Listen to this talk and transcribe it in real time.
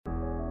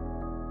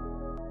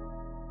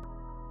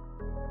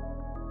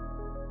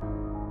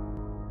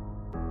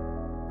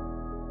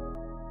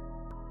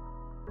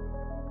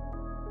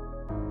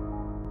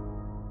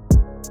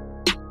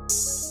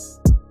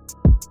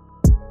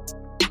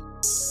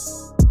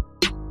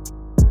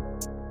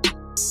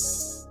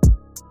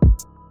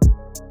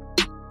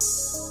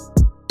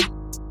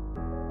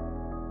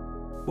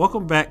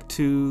Welcome back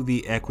to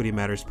the Equity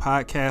Matters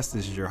podcast.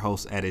 This is your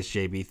host,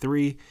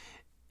 JB3.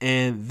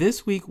 And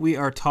this week we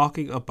are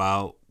talking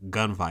about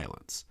gun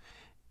violence.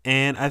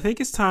 And I think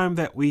it's time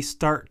that we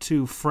start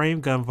to frame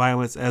gun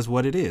violence as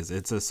what it is.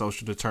 It's a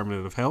social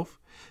determinant of health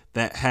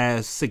that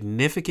has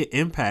significant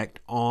impact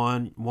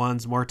on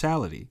one's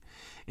mortality.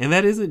 And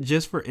that isn't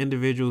just for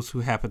individuals who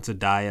happen to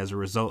die as a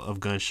result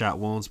of gunshot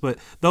wounds, but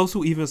those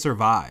who even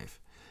survive.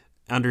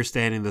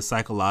 Understanding the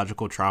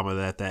psychological trauma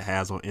that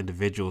has on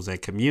individuals and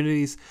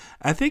communities,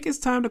 I think it's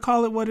time to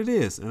call it what it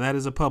is, and that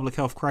is a public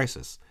health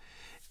crisis.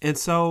 And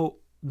so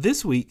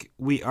this week,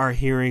 we are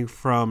hearing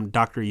from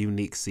Dr.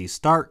 UniQue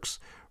Starks,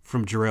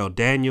 from Jarrell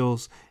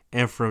Daniels,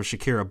 and from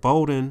Shakira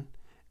Bolden,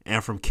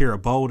 and from Kira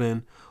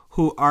Bolden,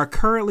 who are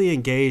currently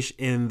engaged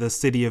in the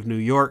city of New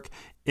York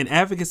in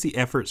advocacy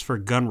efforts for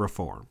gun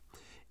reform.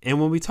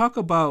 And when we talk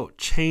about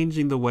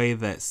changing the way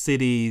that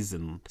cities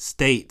and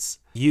states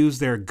use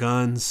their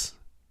guns,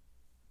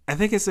 I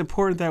think it's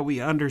important that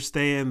we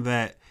understand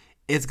that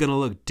it's going to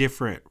look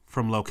different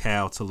from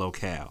locale to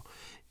locale.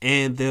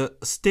 And the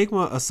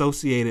stigma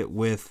associated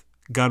with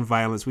gun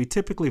violence, we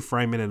typically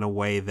frame it in a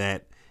way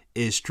that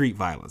is street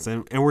violence.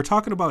 And we're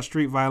talking about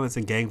street violence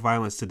and gang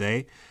violence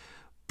today,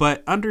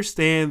 but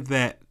understand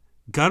that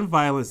gun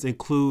violence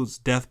includes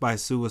death by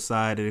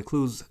suicide. It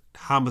includes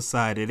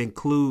homicide. It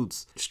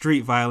includes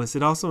street violence.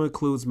 It also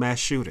includes mass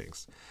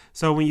shootings.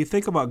 So when you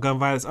think about gun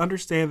violence,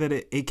 understand that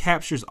it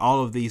captures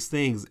all of these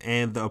things,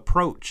 and the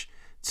approach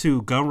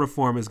to gun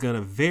reform is going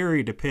to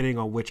vary depending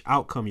on which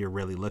outcome you're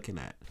really looking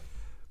at.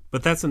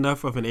 But that's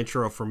enough of an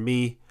intro for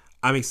me.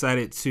 I'm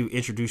excited to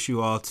introduce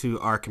you all to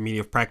our community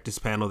of practice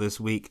panel this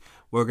week.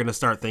 We're going to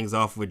start things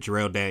off with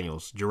Jarrell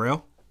Daniels.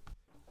 Jarrell?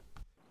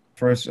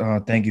 First,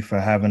 thank you for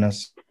having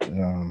us.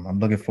 I'm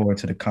looking forward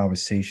to the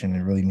conversation.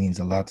 It really means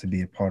a lot to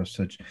be a part of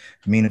such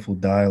meaningful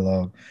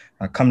dialogue.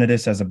 I come to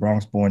this as a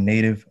Bronx-born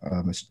native,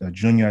 a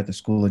junior at the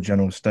School of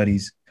General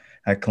Studies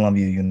at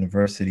Columbia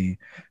University.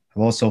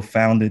 I've also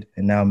founded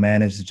and now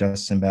manage the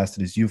Justice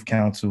Ambassadors Youth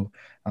Council.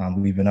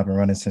 We've been up and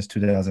running since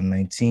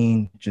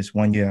 2019, just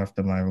 1 year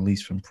after my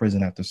release from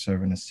prison after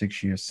serving a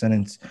 6-year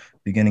sentence,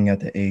 beginning at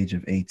the age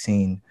of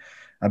 18.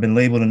 I've been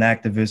labeled an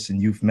activist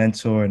and youth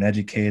mentor and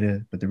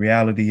educator, but the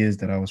reality is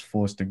that I was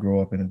forced to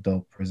grow up in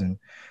adult prison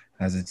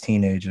as a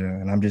teenager.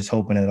 And I'm just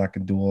hoping that I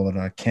can do all that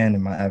I can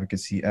in my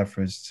advocacy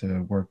efforts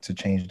to work to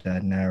change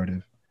that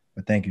narrative.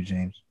 But thank you,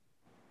 James.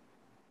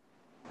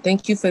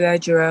 Thank you for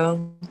that,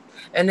 Jarrell.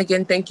 And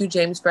again, thank you,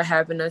 James, for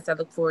having us. I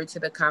look forward to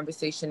the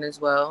conversation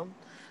as well.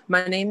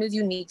 My name is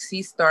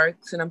UniQue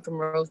Starks, and I'm from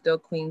Rosedale,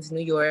 Queens,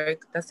 New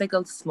York. That's like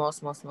a small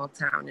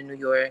town in New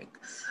York.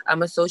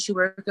 I'm a social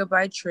worker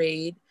by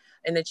trade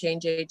and a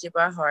change agent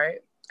by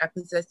heart. I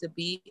possess a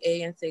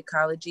BA in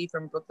psychology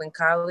from Brooklyn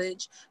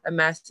College, a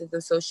master's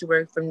of social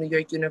work from New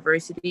York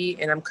University,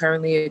 and I'm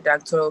currently a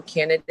doctoral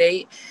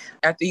candidate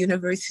at the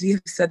University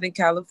of Southern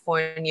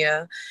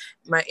California.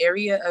 My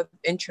area of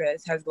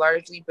interest has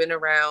largely been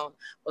around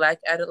Black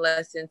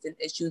adolescents and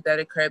issues that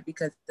occur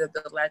because of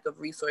the lack of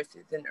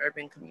resources in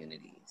urban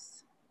communities.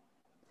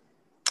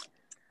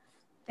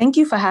 Thank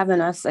you for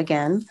having us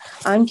again.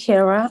 I'm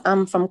Kira.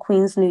 I'm from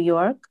Queens, New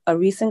York, a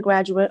recent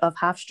graduate of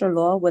Hofstra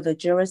Law with a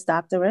Juris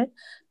Doctorate,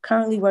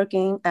 currently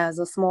working as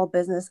a small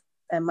business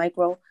and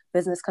micro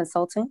business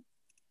consultant.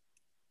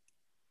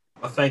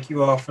 Well, thank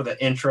you all for the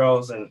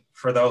intros, and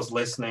for those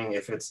listening,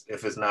 if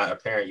it's not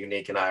apparent,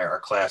 UniQue and I are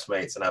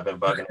classmates, and I've been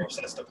bugging her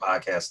since the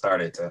podcast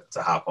started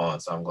to hop on.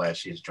 So I'm glad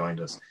she's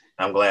joined us.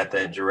 I'm glad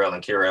that Jarrell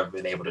and Kira have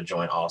been able to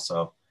join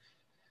also.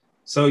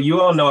 So you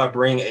all know I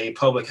bring a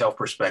public health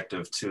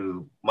perspective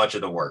to much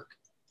of the work.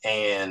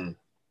 And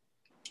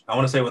I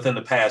want to say within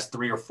the past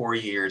 3 or 4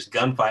 years,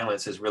 gun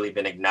violence has really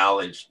been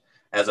acknowledged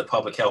as a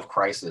public health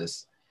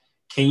crisis.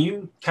 Can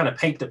you kind of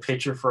paint the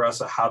picture for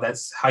us of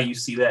how you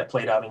see that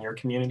played out in your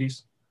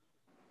communities?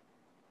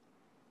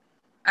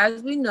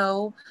 As we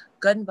know,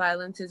 gun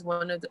violence is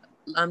one of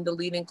the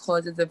leading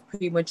causes of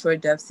premature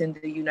deaths in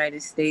the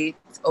United States.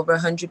 Over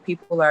 100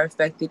 people are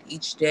affected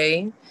each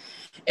day.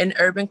 In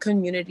urban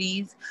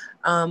communities,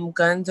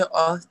 guns are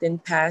often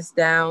passed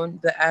down.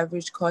 The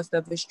average cost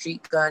of a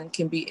street gun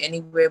can be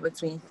anywhere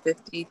between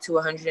 $50 to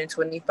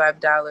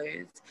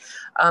 $125.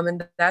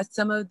 And that's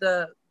some of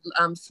the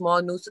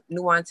small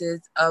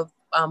nuances of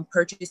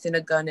purchasing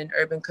a gun in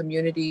urban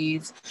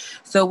communities.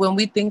 So when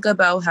we think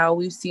about how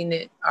we've seen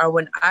it, or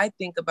when I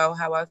think about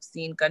how I've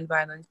seen gun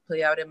violence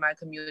play out in my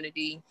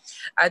community,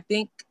 I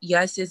think,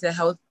 yes, it's a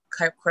health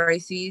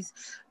crises,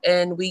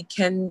 and we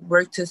can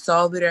work to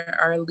solve it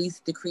or at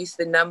least decrease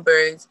the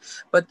numbers.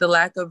 But the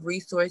lack of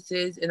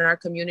resources in our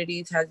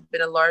communities has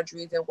been a large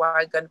reason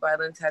why gun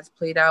violence has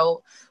played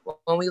out.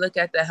 When we look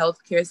at the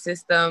healthcare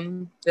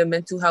system, the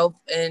mental health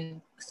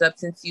and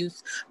substance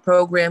use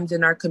programs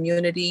in our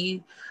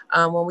community,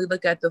 when we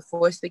look at the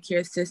foster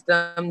care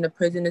system, the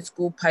prison to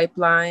school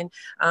pipeline,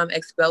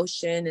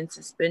 expulsion and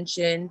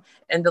suspension,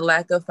 and the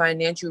lack of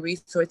financial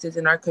resources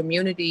in our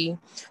community,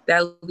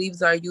 that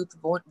leaves our youth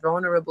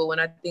vulnerable.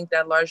 And I think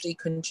that largely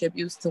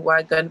contributes to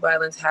why gun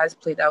violence has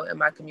played out in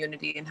my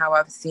community and how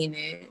I've seen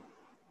it.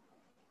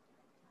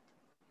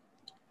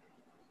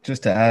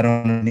 Just to add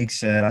on what Nick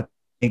said, I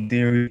think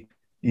the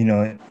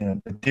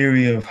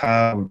theory of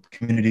how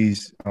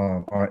communities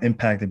are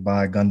impacted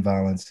by gun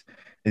violence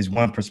is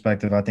one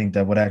perspective. I think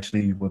that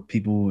what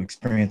people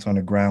experience on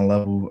the ground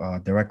level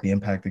directly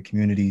impact the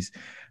communities.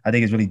 I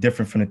think is really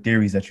different from the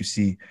theories that you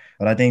see.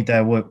 But I think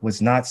that what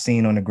was not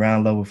seen on the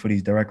ground level for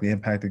these directly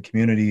impacted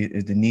community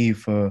is the need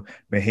for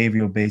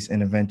behavioral-based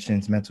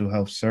interventions, mental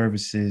health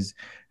services,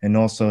 and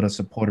also the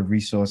supportive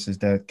resources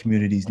that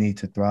communities need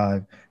to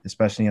thrive,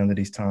 especially under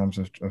these times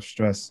of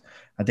stress.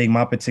 I think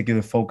my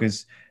particular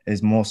focus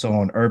is more so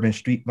on urban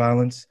street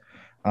violence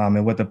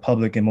and what the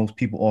public and most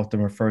people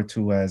often refer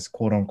to as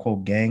quote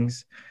unquote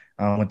gangs.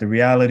 But the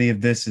reality of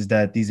this is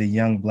that these are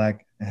young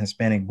Black and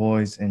Hispanic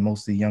boys and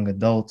mostly young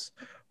adults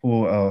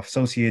who are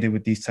associated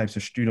with these types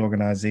of street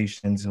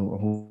organizations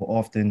who are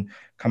often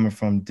coming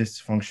from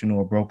dysfunctional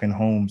or broken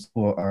homes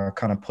who are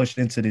kind of pushed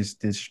into this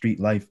street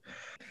life.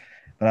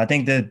 But I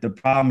think that the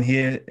problem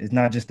here is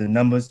not just the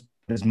numbers,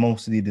 it's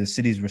mostly the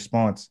city's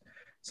response.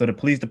 So the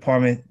police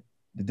department,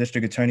 the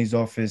district attorney's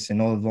office,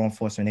 and all the law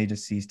enforcement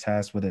agencies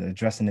tasked with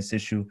addressing this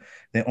issue,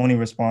 their only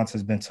response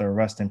has been to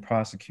arrest and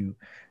prosecute.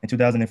 In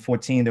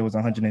 2014, there was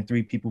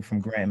 103 people from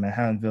Grant and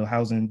Manhattanville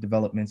housing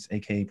developments,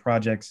 aka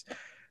projects,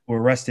 were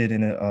arrested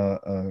in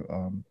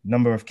a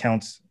number of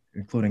counts,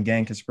 including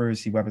gang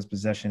conspiracy, weapons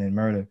possession, and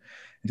murder.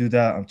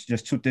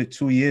 Just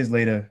 2 years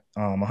later,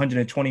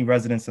 120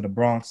 residents of the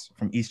Bronx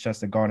from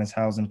Eastchester Gardens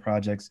housing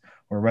projects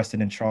were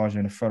arrested and charged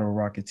in a federal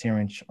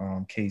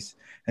racketeering case.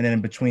 And then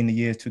in between the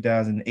years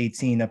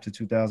 2018 up to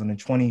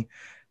 2020,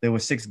 there were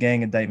 6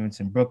 gang indictments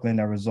in Brooklyn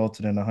that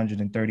resulted in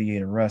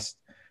 138 arrests,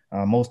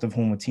 most of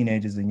whom were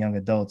teenagers and young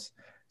adults.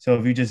 So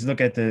if you just look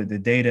at the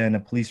data and the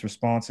police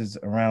responses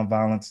around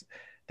violence,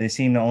 they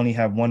seem to only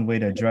have one way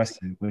to address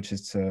it, which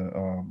is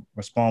to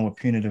respond with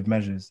punitive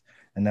measures.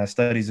 And that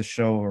studies to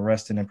show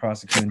arresting and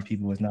prosecuting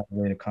people is not the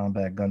way to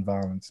combat gun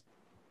violence.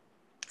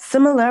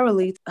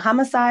 Similarly,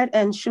 homicide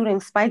and shooting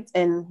spiked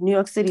in New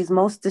York City's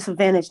most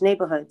disadvantaged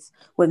neighborhoods,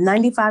 with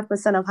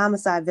 95% of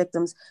homicide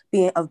victims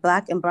being of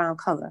Black and brown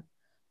color.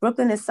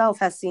 Brooklyn itself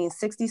has seen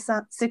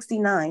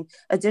 69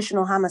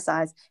 additional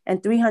homicides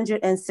and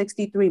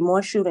 363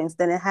 more shootings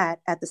than it had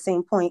at the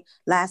same point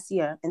last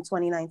year in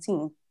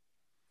 2019.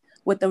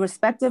 With the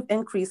respective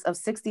increase of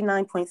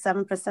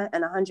 69.7%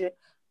 and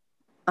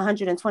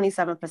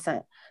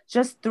 127%.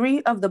 Just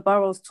 3 of the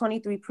borough's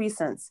 23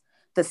 precincts,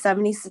 the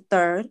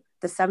 73rd,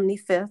 the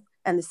 75th,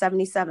 and the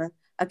 77th,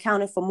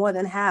 accounted for more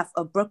than half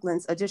of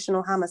Brooklyn's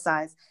additional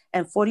homicides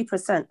and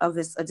 40% of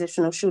its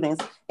additional shootings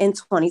in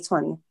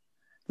 2020.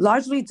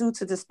 Largely due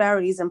to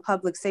disparities in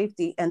public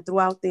safety and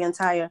throughout the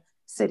entire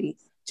city,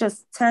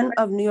 just 10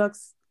 of New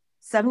York's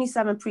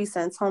 77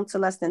 precincts, home to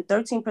less than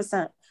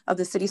 13% of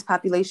the city's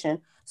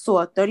population,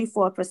 saw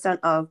 34%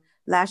 of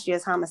last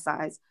year's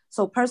homicides.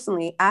 So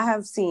personally, I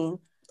have seen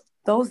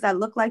those that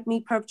look like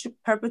me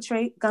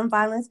perpetrate gun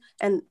violence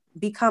and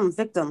become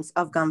victims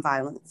of gun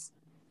violence.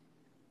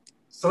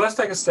 So let's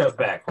take a step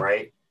back,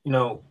 right?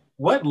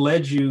 What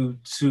led you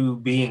to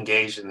be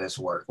engaged in this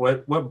work?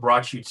 What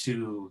brought you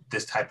to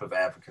this type of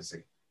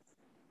advocacy?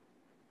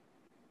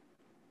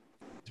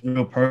 It's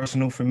real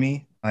personal for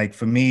me. Like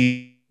for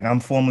me, I'm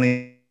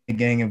formerly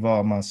gang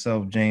involved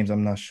myself, James.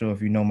 I'm not sure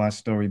if you know my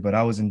story, but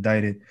I was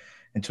indicted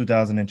in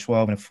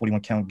 2012 in a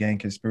 41-count gang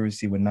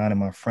conspiracy with 9 of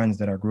my friends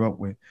that I grew up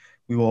with.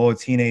 We were all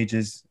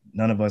teenagers.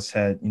 None of us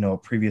had, a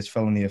previous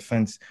felony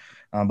offense,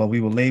 but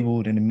we were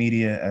labeled in the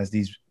media as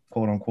these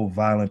quote unquote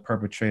violent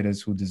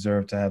perpetrators who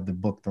deserve to have the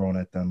book thrown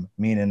at them,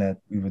 meaning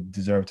that we would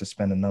deserve to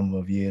spend a number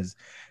of years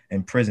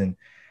in prison.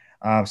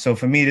 So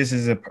for me, this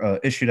is a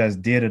issue that's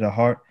dear to the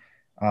heart.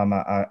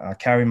 I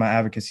carry my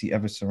advocacy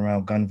efforts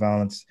around gun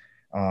violence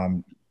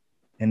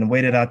in the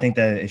way that I think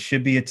that it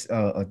should be,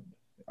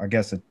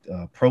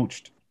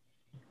 approached.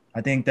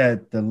 I think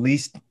that the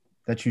least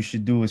that you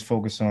should do is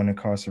focus on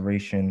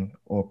incarceration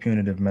or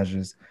punitive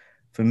measures.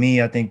 For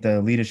me, I think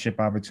the leadership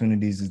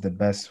opportunities is the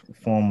best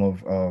form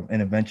of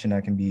intervention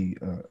that can be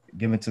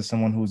given to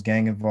someone who's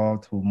gang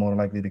involved, who's more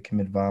likely to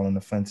commit violent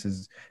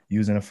offenses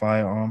using a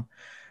firearm.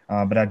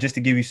 But just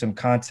to give you some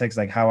context,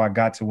 like how I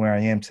got to where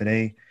I am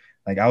today,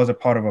 like I was a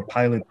part of a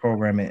pilot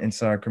program at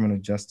Inside Criminal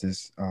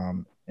Justice.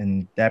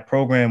 And that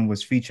program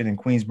was featured in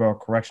Queensboro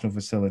Correctional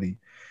Facility.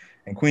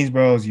 And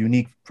Queensboro's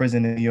unique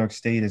prison in New York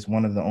State is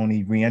one of the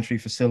only reentry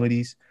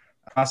facilities.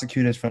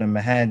 Prosecutors from the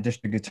Manhattan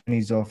District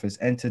Attorney's Office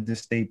entered the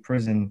state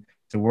prison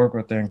to work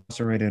with their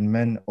incarcerated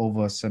men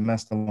over a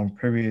semester-long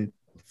period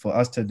for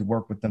us to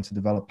work with them to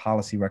develop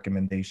policy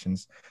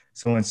recommendations.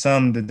 So in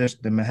sum, the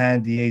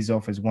Manhattan DA's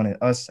office wanted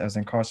us as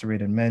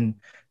incarcerated men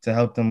to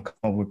help them come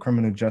up with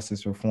criminal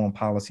justice reform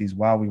policies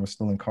while we were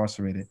still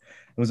incarcerated.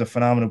 It was a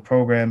phenomenal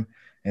program,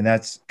 and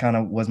that's kind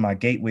of was my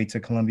gateway to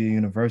Columbia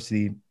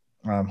University,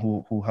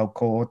 who helped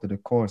co-author the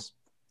course.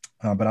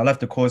 But I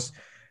left the course,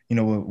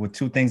 with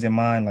 2 things in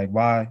mind, like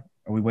why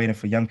are we waiting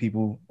for young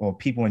people or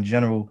people in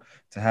general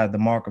to have the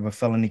mark of a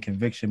felony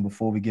conviction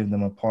before we give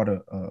them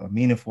a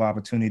meaningful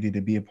opportunity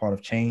to be a part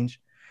of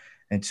change?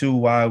 And 2,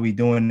 why are we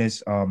doing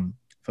this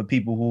for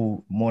people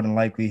who more than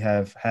likely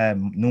have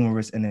had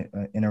numerous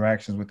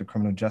interactions with the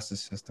criminal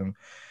justice system,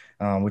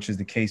 which is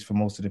the case for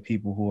most of the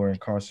people who are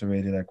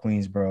incarcerated at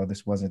Queensborough.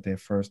 This wasn't their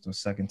first or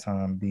second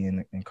time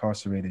being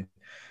incarcerated.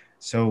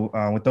 So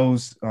with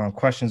those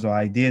questions or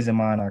ideas in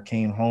mind, I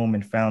came home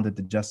and founded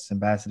the Justice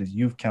Ambassadors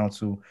Youth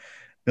Council,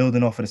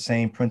 building off of the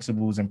same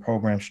principles and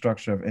program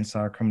structure of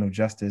Inside Criminal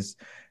Justice.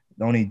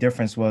 The only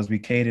difference was we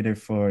catered it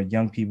for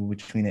young people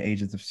between the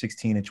ages of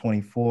 16 and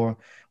 24,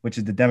 which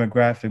is the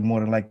demographic more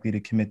than likely to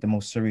commit the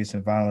most serious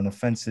and violent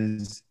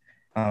offenses.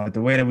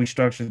 The way that we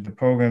structured the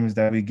program is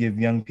that we give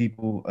young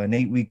people an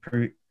 8-week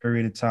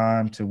period of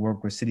time to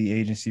work with city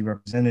agency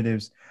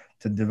representatives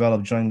to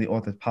develop jointly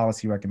authored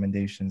policy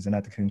recommendations. And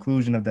at the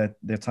conclusion of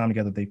their time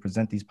together, they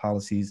present these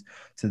policies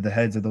to the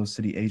heads of those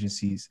city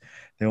agencies.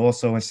 There are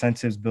also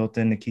incentives built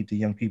in to keep the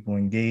young people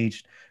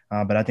engaged.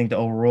 But I think the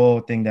overall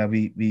thing that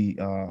we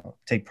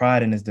take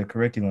pride in is the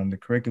curriculum. The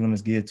curriculum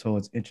is geared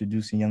towards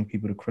introducing young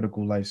people to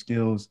critical life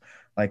skills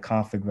like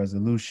conflict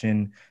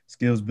resolution,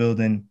 skills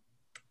building,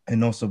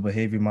 and also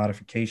behavior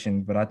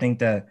modification. But I think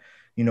that,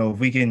 if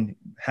we can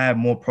have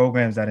more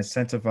programs that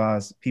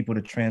incentivize people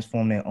to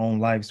transform their own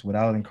lives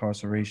without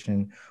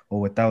incarceration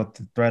or without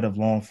the threat of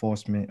law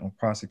enforcement or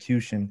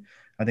prosecution,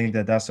 I think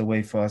that that's a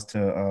way for us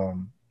to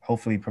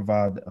hopefully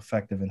provide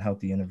effective and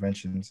healthy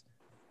interventions.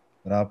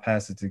 But I'll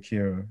pass it to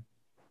Kira.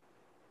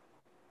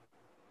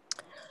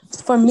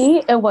 For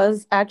me, it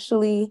was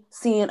actually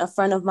seeing a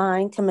friend of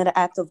mine commit an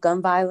act of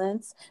gun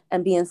violence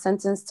and being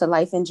sentenced to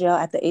life in jail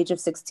at the age of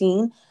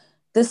 16.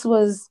 This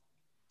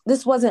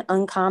wasn't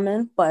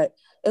uncommon, but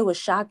it was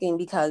shocking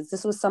because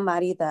this was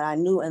somebody that I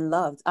knew and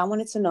loved. I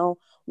wanted to know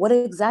what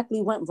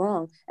exactly went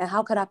wrong and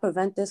how could I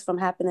prevent this from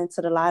happening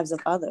to the lives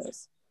of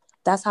others.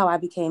 That's how I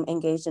became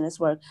engaged in this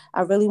work.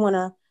 I really want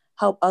to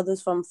help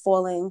others from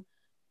falling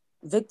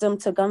victim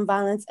to gun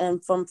violence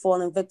and from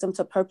falling victim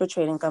to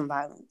perpetrating gun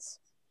violence.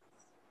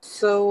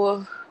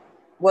 So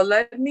what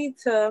led me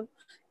to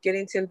get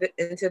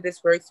into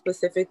this work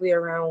specifically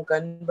around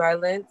gun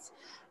violence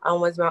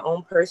was my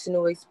own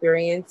personal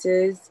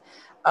experiences.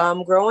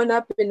 Growing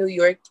up in New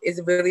York is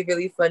a really,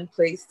 really fun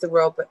place to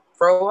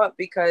grow up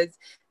because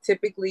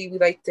typically we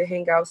like to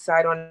hang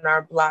outside on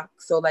our block.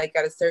 So like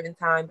at a certain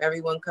time,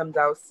 everyone comes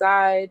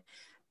outside,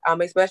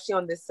 especially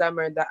on the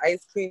summer, the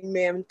ice cream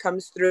man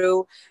comes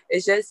through.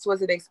 It just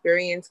was an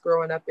experience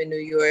growing up in New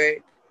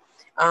York.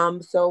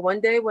 So one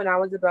day when I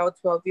was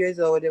about 12 years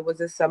old, it was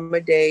a summer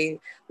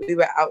day. We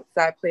were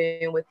outside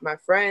playing with my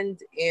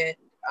friends, and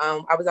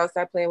I was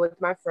outside playing with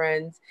my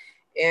friends,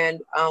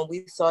 and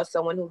we saw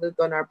someone who lived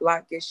on our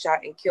block get shot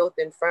and killed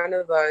in front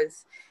of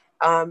us.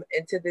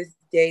 And to this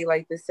day,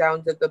 like the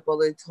sounds of the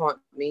bullets haunt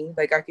me.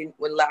 Like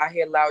when I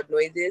hear loud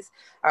noises,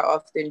 I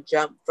often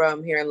jump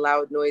from hearing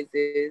loud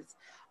noises.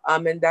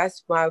 And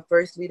that's my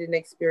first leading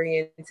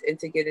experience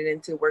into getting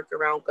into work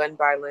around gun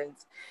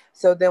violence.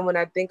 So then when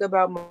I think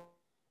about my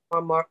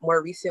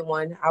more recent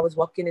one, I was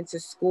walking into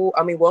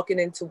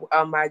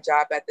my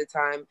job at the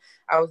time.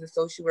 I was a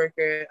social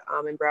worker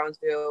in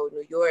Brownsville,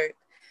 New York.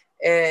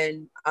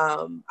 And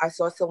I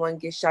saw someone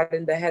get shot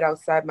in the head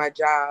outside my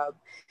job.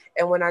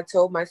 And when I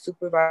told my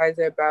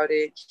supervisor about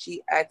it,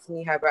 she asked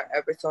me, have I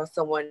ever saw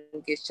someone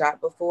get shot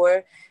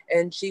before?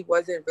 And she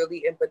wasn't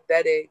really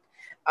empathetic.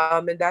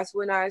 And that's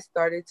when I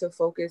started to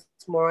focus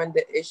more on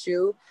the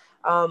issue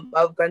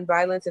of gun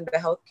violence and the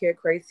healthcare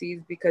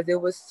crises, because it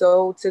was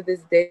so, to this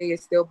day, it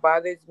still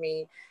bothers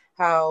me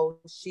how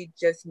she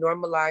just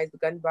normalized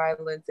gun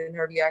violence, and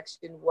her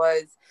reaction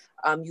was,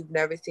 you've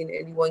never seen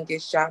anyone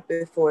get shot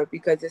before,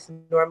 because it's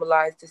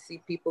normalized to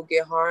see people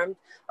get harmed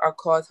or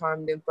cause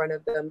harm in front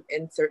of them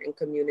in certain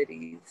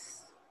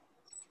communities.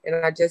 And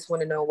I just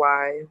want to know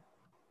why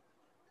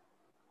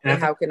and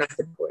how can I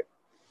support?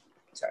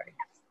 Sorry,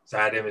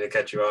 I didn't mean to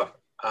cut you off.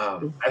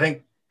 I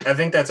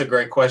think that's a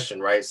great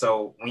question, right?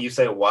 So when you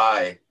say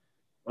why,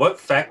 what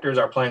factors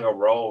are playing a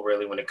role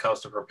really when it comes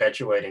to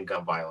perpetuating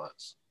gun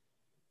violence?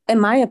 In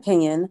my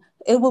opinion,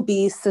 it will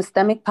be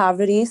systemic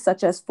poverty,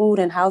 such as food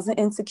and housing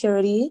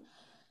insecurity,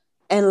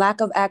 and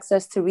lack of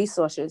access to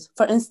resources.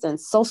 For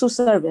instance, social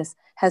service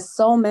has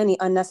so many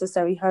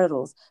unnecessary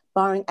hurdles,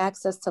 barring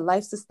access to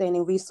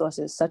life-sustaining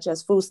resources, such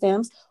as food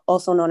stamps,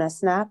 also known as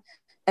SNAP,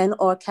 and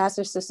or cash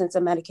assistance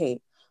and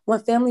Medicaid. When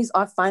families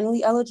are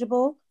finally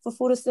eligible for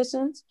food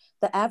assistance,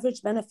 the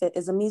average benefit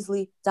is a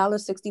measly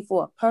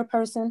 $1.64 per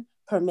person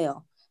per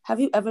meal. Have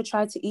you ever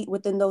tried to eat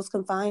within those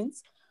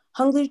confines?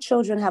 Hungry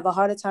children have a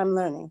harder time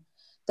learning.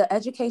 The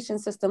education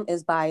system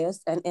is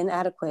biased and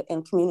inadequate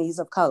in communities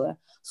of color.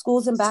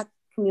 Schools in Black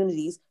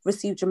communities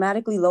receive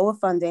dramatically lower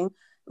funding,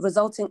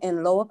 resulting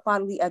in lower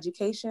quality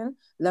education,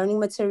 learning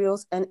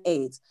materials, and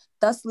aids,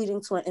 thus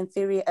leading to an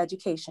inferior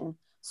education.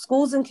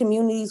 Schools in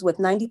communities with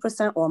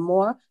 90% or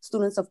more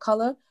students of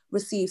color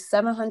receive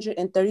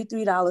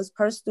 $733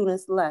 per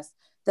student less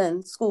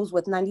than schools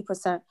with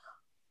 90%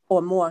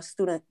 or more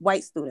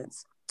white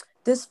students.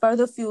 This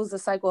further fuels the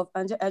cycle of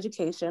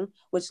undereducation,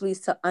 which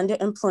leads to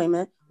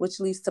underemployment, which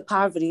leads to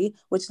poverty,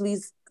 which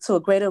leads to a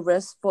greater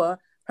risk for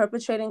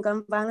perpetrating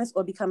gun violence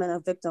or becoming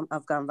a victim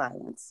of gun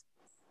violence.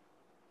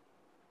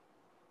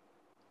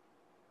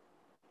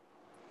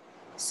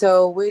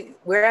 So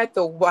we're at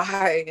the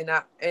why,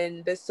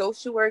 and the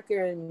social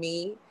worker in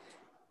me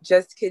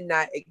just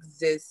cannot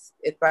exist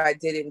if I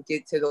didn't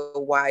get to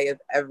the why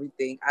of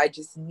everything. I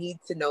just need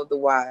to know the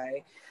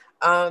why.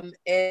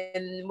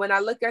 And when I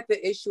look at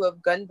the issue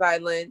of gun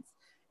violence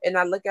and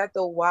I look at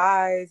the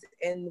whys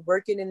and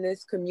working in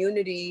this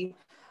community,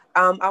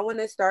 I want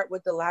to start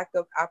with the lack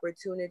of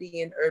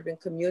opportunity in urban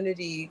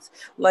communities,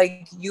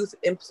 like youth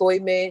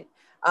employment,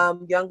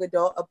 young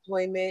adult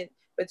employment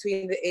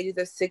between the ages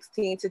of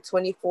 16 to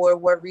 24.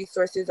 What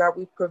resources are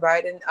we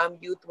providing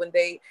youth when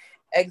they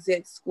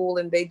exit school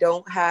and they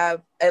don't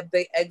have, if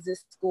they exit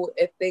school,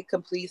 if they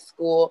complete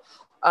school,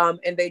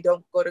 and they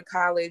don't go to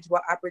college?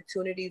 What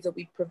opportunities are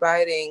we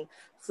providing?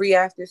 Free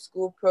after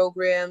school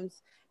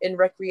programs in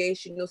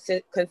recreational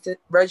centers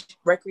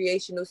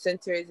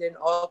in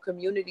all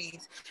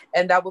communities,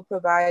 and that will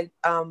provide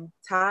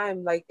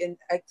time, like in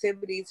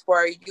activities for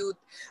our youth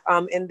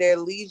in their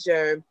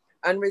leisure.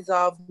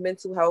 Unresolved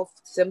mental health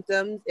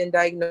symptoms and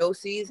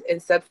diagnoses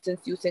and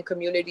substance use in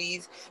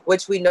communities,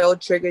 which we know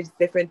triggers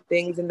different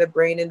things in the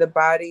brain and the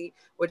body,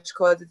 which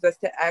causes us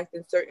to act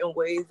in certain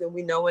ways. And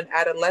we know in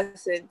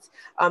adolescence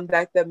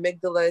that the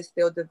amygdala is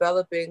still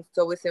developing.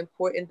 So it's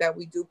important that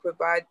we do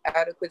provide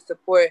adequate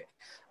support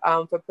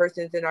for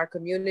persons in our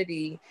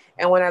community.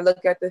 And when I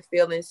look at the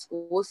failing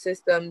school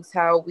systems,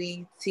 how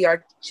we see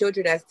our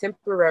children as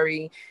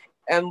temporary,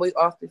 and we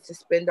often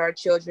suspend our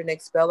children,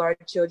 expel our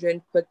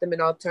children, put them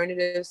in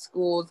alternative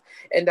schools,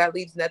 and that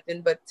leaves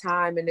nothing but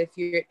time. And if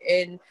you're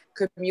in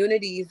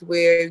communities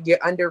where you're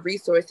under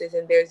resources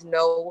and there's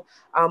no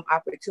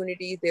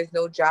opportunities, there's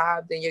no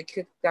jobs, and you're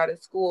kicked out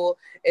of school,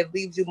 it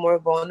leaves you more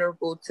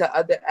vulnerable to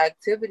other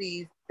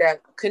activities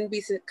that couldn't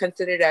be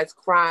considered as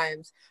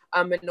crimes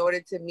in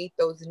order to meet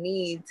those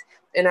needs.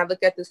 And I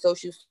look at the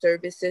social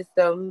service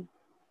system,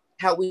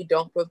 how we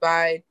don't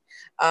provide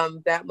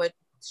that much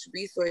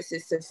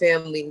resources to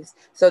families.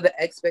 So the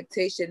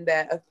expectation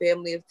that a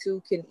family of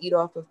two can eat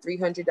off of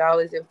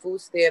 $300 in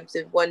food stamps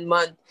in 1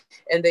 month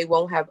and they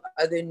won't have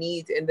other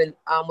needs. And then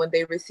when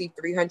they receive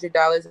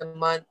 $300 a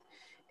month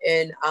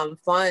in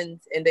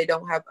funds and they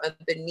don't have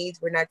other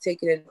needs, we're not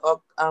taking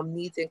in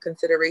needs and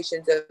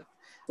considerations of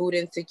food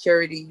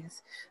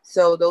insecurities.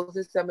 So those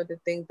are some of the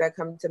things that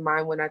come to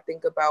mind when I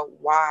think about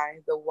why.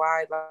 The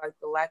why, like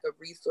the lack of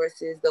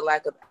resources, the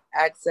lack of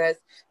access,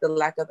 the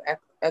lack of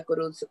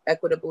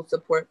equitable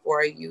support for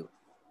our youth.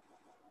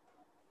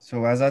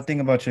 So as I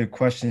think about your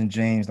question,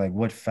 James, like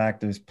what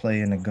factors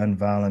play in the gun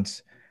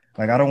violence?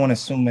 Like I don't want to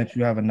assume that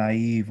you have a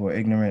naive or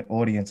ignorant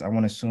audience. I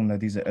want to assume that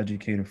these are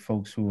educated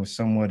folks who are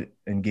somewhat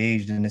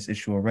engaged in this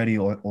issue already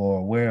or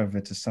aware of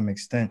it to some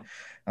extent.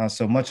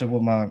 So much of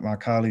what my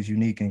colleagues,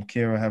 UniQue and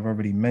Kira, have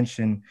already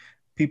mentioned,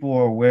 people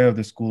are aware of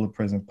the school to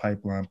prison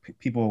pipeline.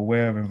 People are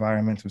aware of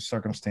environmental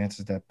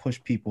circumstances that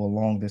push people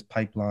along this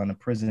pipeline to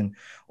prison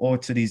or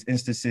to these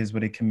instances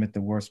where they commit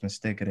the worst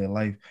mistake of their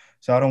life.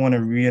 So I don't want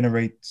to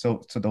reiterate to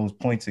those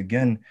points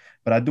again,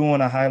 but I do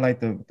want to highlight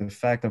the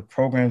fact of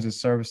programs and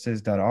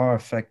services that are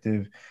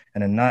effective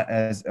and are not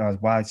as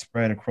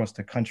widespread across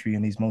the country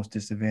in these most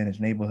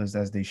disadvantaged neighborhoods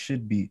as they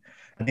should be.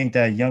 I think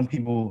that young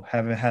people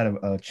haven't had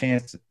a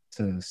chance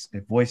to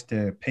voice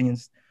their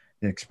opinions,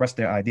 to express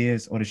their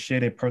ideas, or to share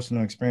their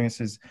personal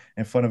experiences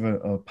in front of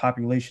a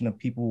population of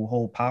people who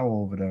hold power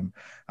over them.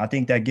 I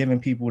think that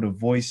giving people the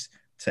voice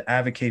to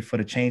advocate for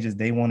the changes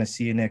they want to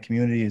see in their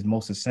community is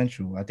most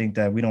essential. I think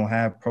that we don't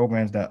have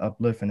programs that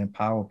uplift and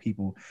empower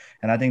people.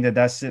 And I think that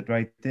that's it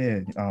right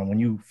there. When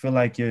you feel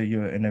like you're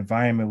in an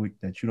environment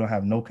that you don't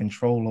have no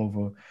control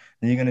over,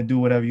 then you're going to do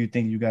whatever you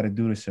think you got to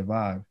do to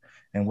survive.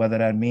 And whether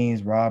that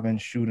means robbing,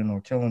 shooting,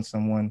 or killing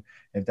someone,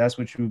 if that's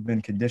what you've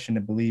been conditioned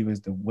to believe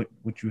is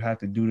what you have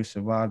to do to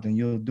survive, then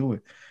you'll do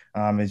it.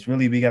 It's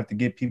really, we have to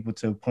get people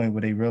to a point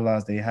where they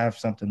realize they have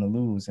something to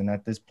lose. And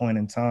at this point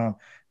in time,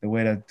 the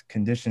way that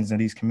conditions in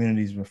these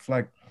communities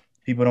reflect,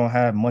 people don't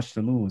have much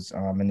to lose.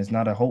 And it's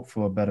not a hope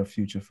for a better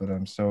future for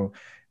them. So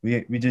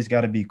we just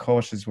got to be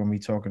cautious when we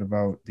talking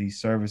about these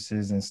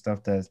services and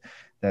stuff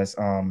that's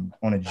on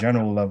a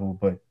general level.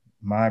 But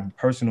my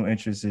personal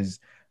interest is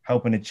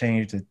helping to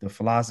change the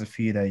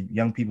philosophy that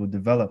young people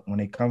develop when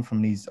they come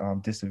from these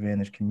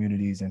disadvantaged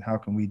communities, and how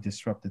can we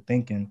disrupt the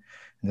thinking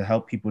to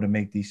help people to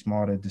make these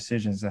smarter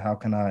decisions, and how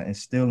can I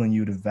instill in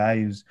you the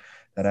values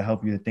that'll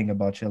help you to think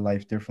about your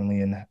life differently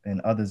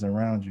and others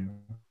around you.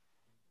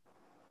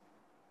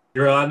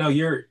 Jarrell, I know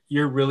you're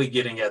really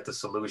getting at the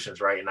solutions,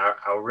 right? And I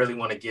really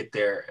want to get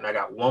there. And I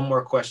got one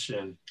more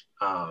question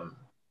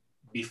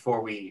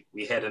before we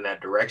head in that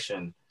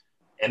direction.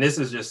 And this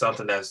is just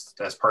something that's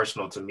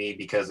personal to me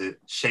because it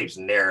shapes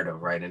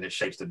narrative, right? And it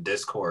shapes the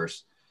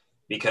discourse.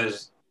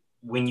 Because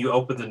when you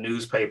open the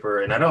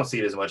newspaper, and I don't see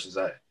it as much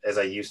as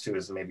I used to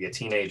as maybe a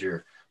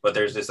teenager, but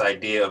there's this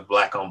idea of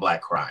black on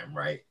black crime,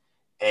 right?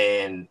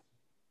 And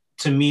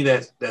to me,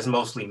 that's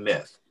mostly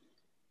myth.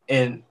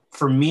 And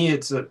for me,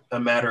 it's a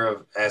matter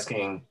of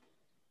asking,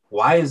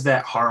 why is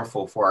that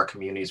harmful for our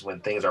communities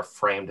when things are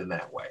framed in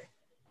that way?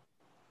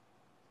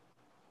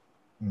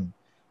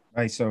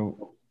 Right.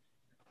 So,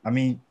 I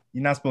mean,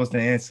 you're not supposed to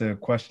answer a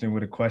question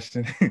with a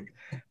question,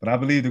 but I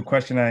believe the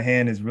question at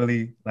hand is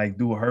really like,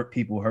 do hurt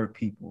people hurt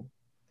people?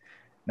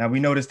 Now we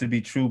know this to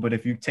be true, but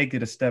if you take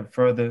it a step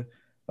further,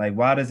 like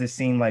why does it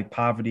seem like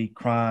poverty,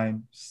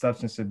 crime,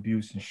 substance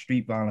abuse, and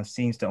street violence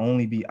seems to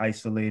only be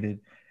isolated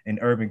in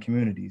urban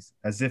communities,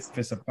 as if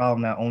it's a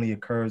problem that only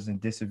occurs in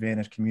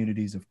disadvantaged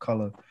communities of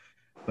color?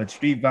 But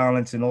street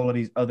violence and all of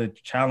these other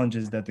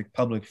challenges that the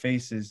public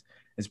faces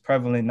is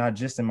prevalent not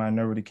just in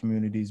minority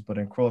communities, but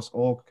across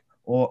all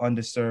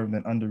underserved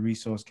and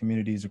under-resourced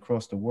communities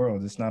across the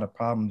world. It's not a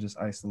problem just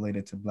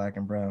isolated to Black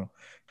and brown.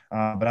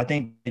 But I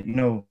think,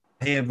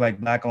 of like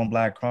Black on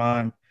Black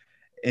crime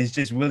is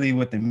just really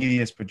what the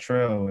media's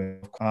portrayal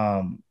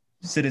of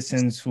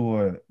citizens who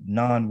are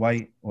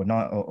non-white or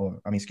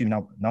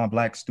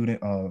non-Black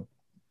student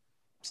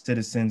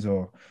citizens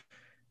or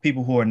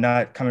people who are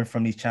not coming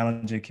from these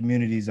challenging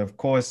communities. Of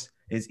course,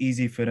 it's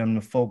easy for them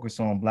to focus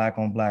on Black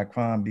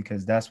crime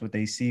because that's what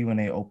they see when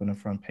they open the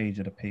front page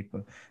of the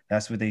paper.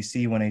 That's what they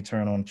see when they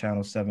turn on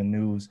Channel 7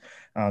 News.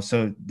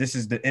 So this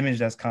is the image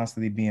that's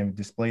constantly being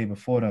displayed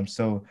before them.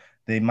 So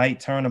they might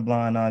turn a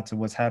blind eye to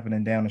what's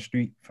happening down the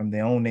street from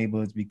their own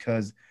neighborhoods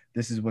because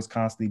this is what's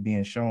constantly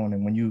being shown.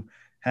 And when you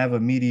have a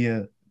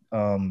media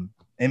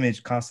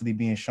image constantly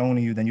being shown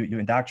to you, then you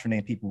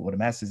indoctrinate people or the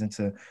masses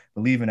into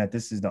believing that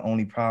this is the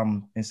only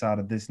problem inside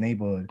of this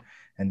neighborhood,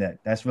 and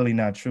that's really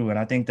not true. And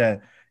I think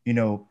that,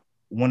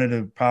 one of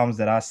the problems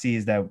that I see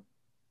is that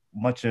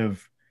much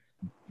of,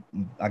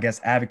 I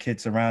guess,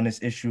 advocates around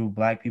this issue,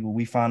 Black people,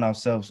 we find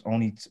ourselves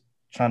only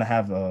trying to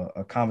have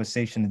a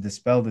conversation to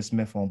dispel this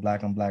myth on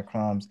Black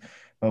crimes.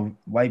 But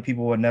white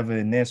people were never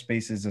in their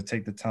spaces to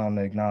take the time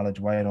to acknowledge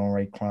white on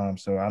white crime.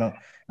 So I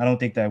don't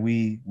think that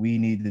we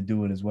need to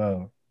do it as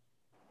well.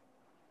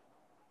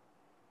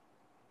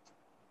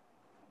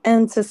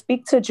 And to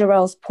speak to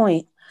Jarrell's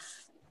point,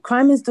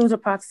 crime is due to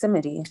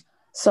proximity.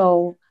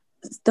 So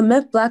the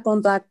myth Black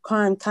on Black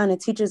crime kind of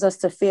teaches us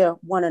to fear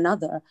one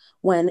another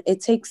when it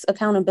takes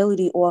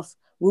accountability off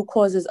root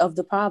causes of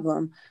the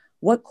problem.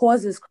 What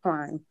causes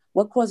crime?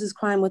 What causes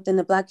crime within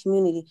the Black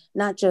community?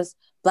 Not just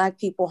Black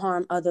people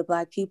harm other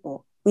Black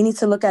people. We need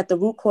to look at the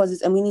root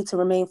causes, and we need to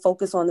remain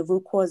focused on the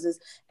root causes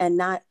and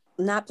not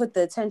put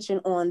the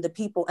attention on the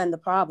people and the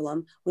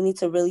problem. We need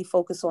to really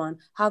focus on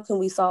how can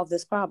we solve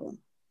this problem.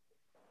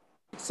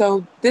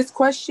 So this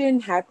question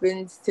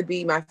happens to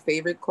be my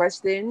favorite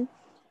question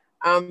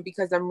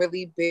because I'm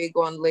really big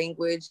on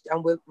language.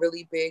 I'm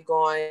really big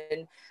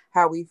on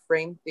how we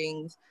frame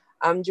things.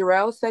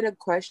 Jarrell said a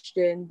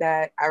question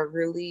that I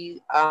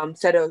really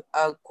said a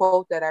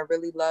quote that I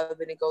really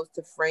love, and it goes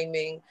to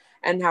framing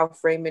and how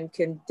framing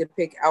can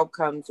depict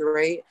outcomes,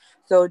 right?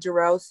 So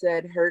Jarrell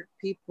said, hurt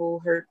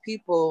people,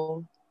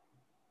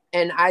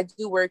 and I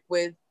do work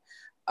with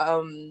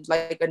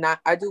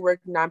I do work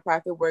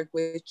nonprofit work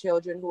with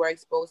children who are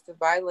exposed to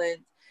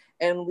violence,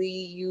 and we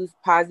use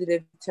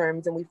positive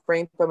terms and we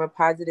frame from a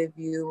positive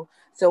view.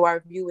 So our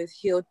view is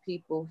healed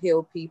people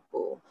heal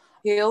people.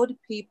 Healed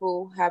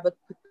people have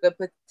the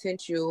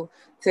potential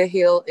to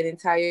heal an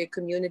entire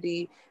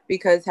community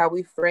because how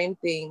we frame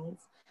things.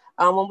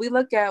 When we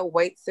look at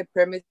white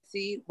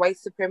supremacy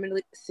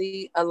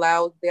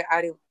allows their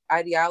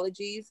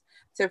ideologies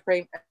to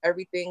frame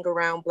everything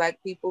around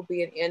Black people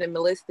being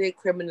animalistic,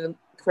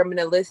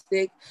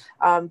 criminalistic,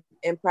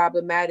 and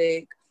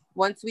problematic.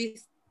 Once we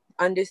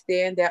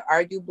understand that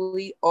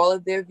arguably all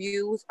of their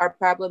views are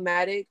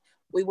problematic,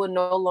 we will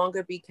no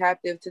longer be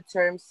captive to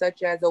terms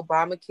such as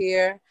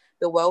Obamacare,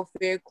 the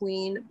welfare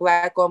queen,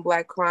 Black on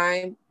Black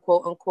crime,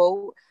 quote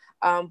unquote,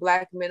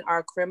 Black men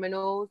are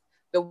criminals,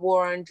 the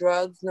war on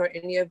drugs, nor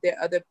any of their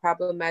other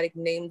problematic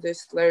names or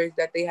slurs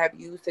that they have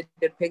used to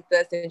depict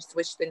us and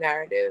switch the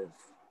narrative.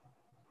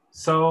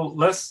 So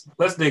let's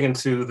dig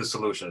into the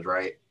solutions,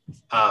 right?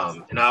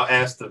 And I'll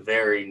ask the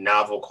very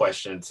novel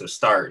question to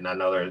start. And I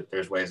know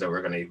there's ways that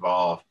we're going to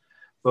evolve.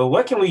 But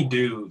what can we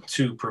do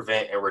to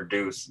prevent and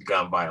reduce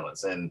gun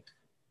violence? And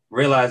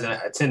realizing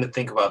I tend to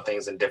think about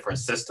things in different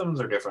systems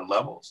or different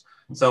levels.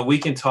 So we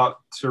can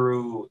talk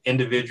through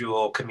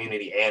individual,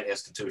 community, and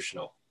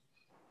institutional.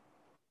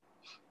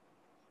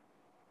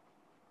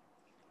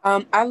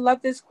 I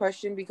love this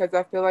question because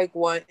I feel like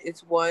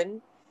it's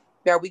one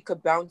that we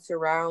could bounce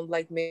around,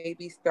 like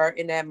maybe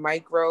starting at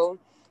micro,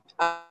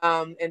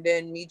 and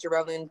then me,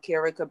 Jarrell, and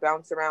Kara could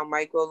bounce around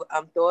micro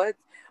thoughts,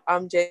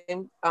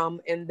 James,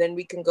 and then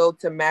we can go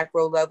to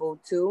macro level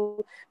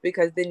too,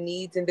 because the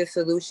needs and the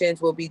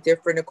solutions will be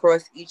different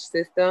across each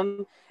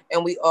system,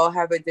 and we all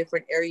have a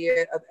different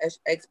area of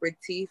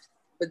expertise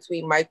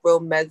between micro,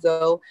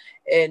 meso,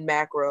 and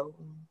macro.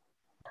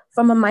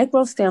 From a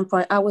micro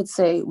standpoint, I would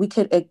say we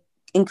could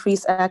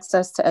increase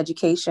access to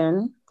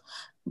education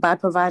by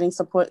providing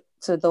support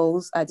to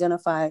those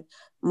identified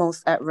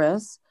most at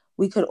risk.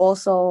 We could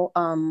also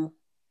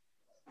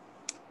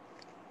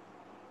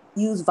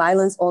use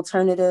violence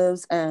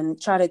alternatives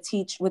and try to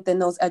teach within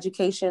those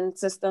education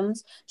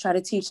systems, try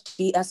to teach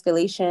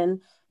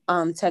de-escalation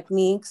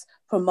techniques,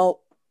 promote,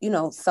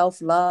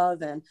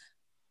 self-love and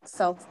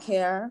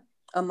self-care.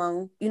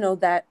 among,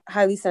 that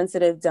highly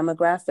sensitive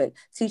demographic.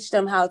 Teach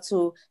them how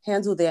to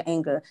handle their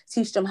anger.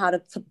 Teach them how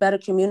to better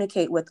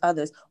communicate with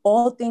others.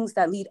 All things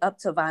that lead up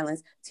to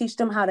violence. Teach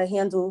them how to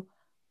handle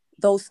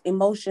those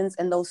emotions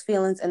and those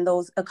feelings and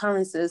those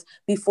occurrences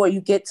before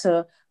you get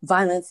to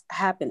violence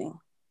happening.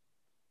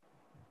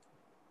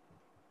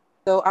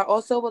 So I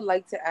also would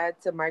like to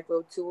add to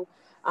micro too,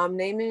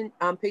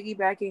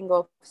 piggybacking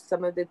off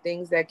some of the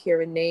things that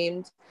Karen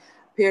named.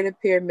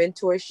 Peer-to-peer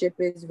mentorship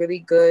is really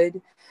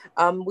good.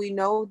 We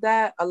know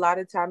that a lot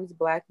of times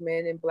Black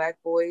men and Black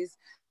boys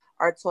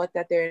are taught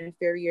that they're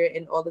inferior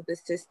in all of the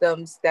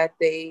systems that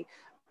they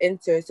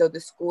enter. So the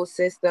school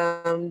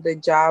system, the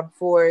job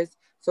force,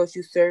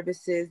 social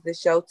services, the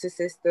shelter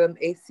system,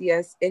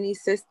 ACS, any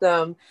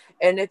system.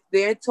 And if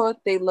they're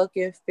taught they look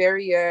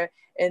inferior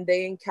and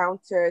they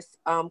encounter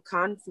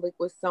conflict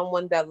with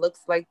someone that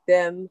looks like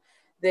them,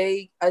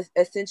 they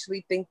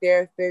essentially think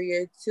they're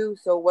inferior too.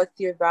 So what's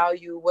your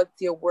value?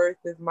 What's your worth?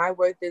 If my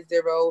worth is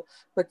zero,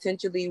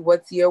 potentially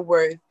what's your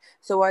worth?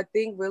 So I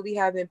think really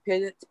having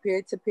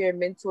peer-to-peer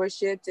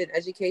mentorships and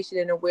education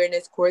and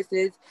awareness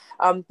courses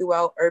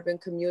throughout urban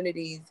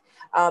communities,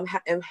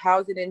 and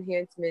housing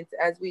enhancements.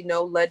 As we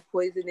know, lead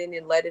poisoning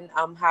and lead in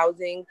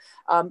housing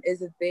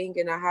is a thing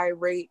in a high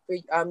rate for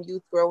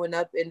youth growing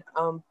up in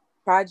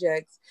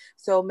projects.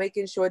 So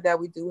making sure that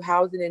we do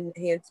housing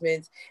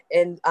enhancements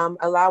and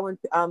allowing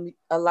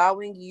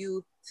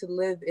youth to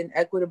live in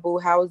equitable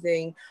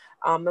housing.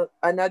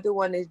 Another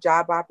one is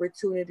job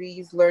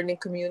opportunities, learning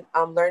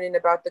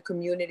about the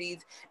communities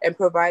and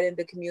providing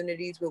the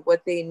communities with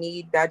what they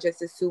need, not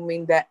just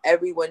assuming that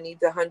everyone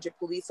needs 100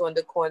 police on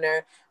the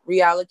corner,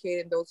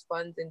 reallocating those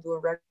funds and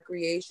doing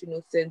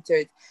recreational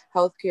centers,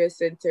 healthcare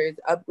centers,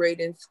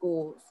 upgrading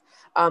schools,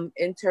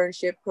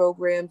 internship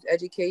programs,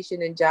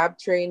 education and job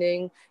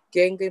training,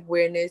 gang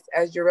awareness.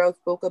 As Jarrell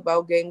spoke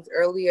about gangs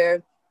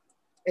earlier,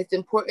 it's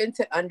important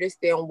to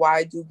understand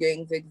why do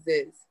gangs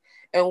exist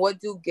and what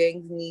do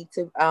gangs need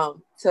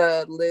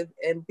to live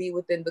and be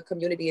within the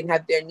community and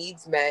have their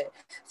needs met.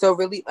 So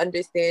really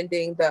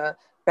understanding the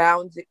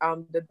bounds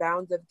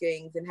of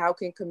gangs and how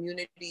can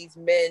communities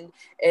mend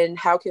and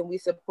how can we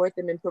support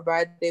them and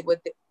provide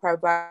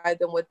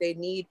them what they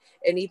need,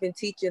 and even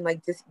teaching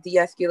like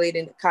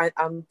de-escalating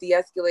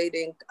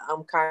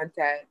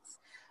contacts.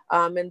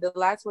 And the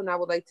last one I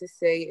would like to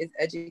say is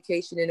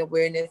education and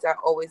awareness. I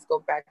always go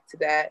back to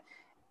that.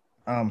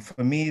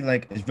 For me,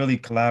 like it's really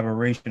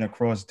collaboration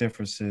across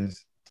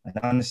differences. And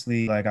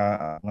honestly, like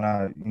when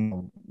I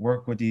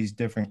work with these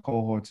different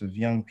cohorts of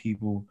young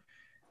people,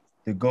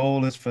 the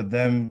goal is for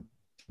them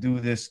to do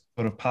this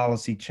sort of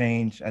policy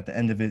change at the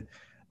end of it.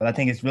 But I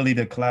think it's really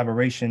the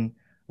collaboration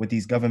with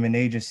these government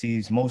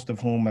agencies, most of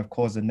whom have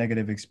caused a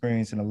negative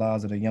experience in the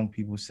lives of the young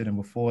people sitting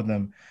before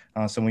them.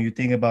 So when you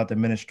think about the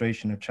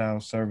Administration of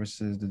Child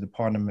Services, the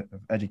Department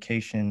of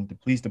Education, the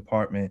Police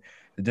Department,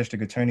 the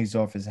District Attorney's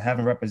Office,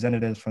 having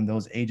representatives from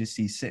those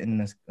agencies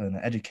sitting in an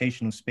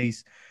educational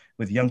space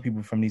with young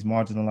people from these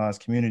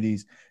marginalized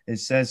communities, it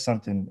says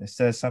something. It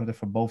says something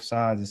for both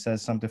sides. It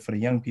says something for the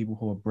young people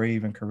who are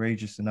brave and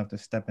courageous enough to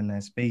step in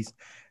that space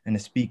and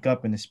to speak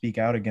up and to speak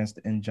out against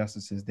the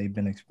injustices they've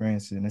been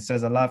experiencing. And it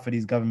says a lot for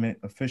these government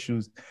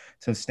officials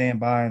to stand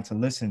by and to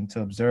listen,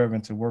 to observe,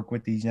 and to work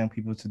with these young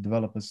people to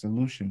develop a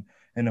solution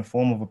in the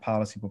form of a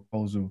policy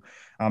proposal.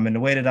 And the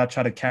way that I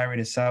try to carry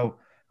this out,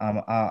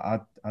 I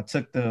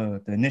took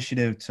the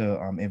initiative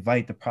to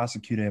invite the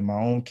prosecutor in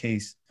my own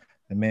case,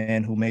 the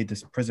man who made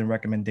this prison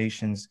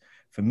recommendations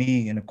for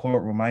me in the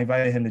courtroom. I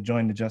invited him to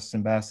join the Justice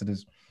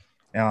Ambassadors.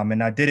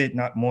 And I did it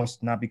not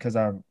because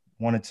I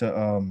wanted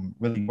to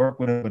really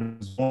work with him, but it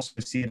was also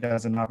to see it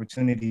as an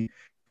opportunity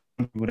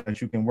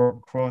that you can work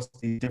across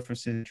the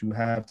differences you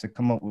have to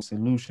come up with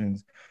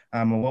solutions.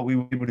 And what we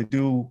were able to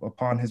do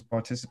upon his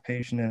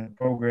participation in the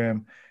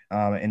program,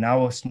 in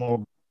our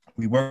small,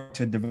 we worked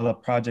to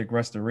develop Project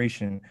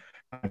Restoration.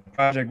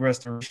 Project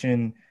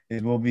Restoration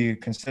will be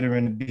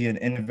considering to be an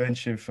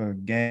intervention for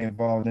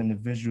gang-involved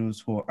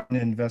individuals who are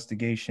under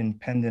investigation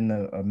pending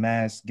a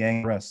mass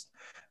gang arrest.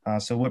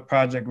 So what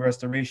Project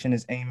Restoration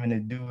is aiming to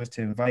do is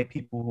to invite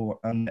people who are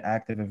under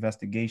active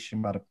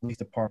investigation by the police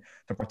department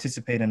to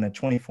participate in a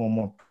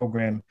 24-month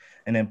program.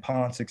 And then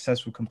upon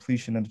successful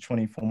completion of the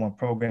 24-month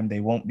program, they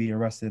won't be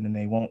arrested and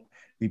they won't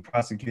be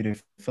prosecuted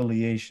for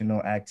affiliation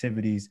or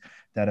activities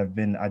that have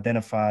been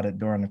identified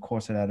during the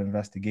course of that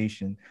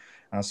investigation.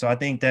 So I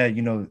think that,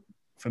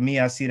 for me,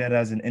 I see that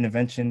as an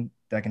intervention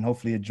that can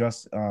hopefully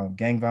address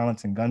gang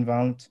violence and gun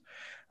violence.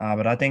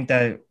 But I think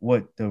that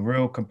what the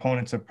real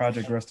components of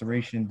Project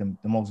Restoration,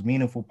 the most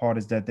meaningful part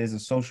is that there's a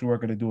social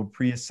worker to do a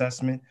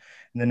pre-assessment,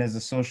 and then there's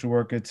a social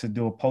worker to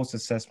do a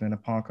post-assessment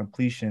upon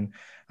completion.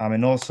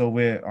 And also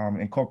we're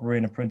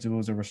incorporating the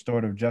principles of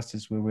restorative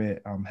justice where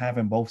we're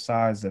having both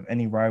sides of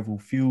any rival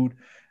feud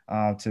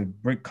to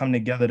come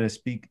together to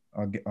speak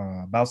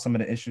about some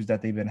of the issues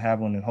that they've been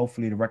having and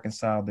hopefully to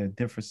reconcile their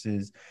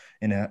differences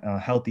in a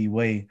healthy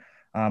way.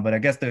 But I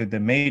guess the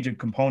major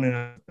component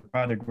of the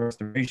Project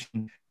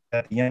Restoration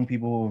that the young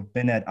people who have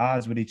been at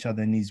odds with each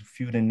other in these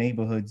feuding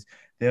neighborhoods,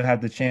 they'll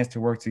have the chance to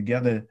work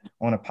together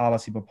on a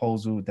policy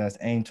proposal that's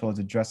aimed towards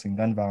addressing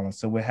gun violence.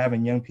 So we're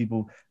having young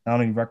people not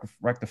only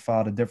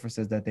rectify the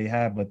differences that they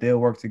have, but they'll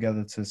work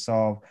together to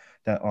solve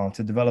that,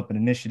 to develop an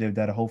initiative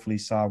that'll hopefully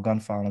solve gun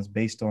violence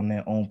based on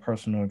their own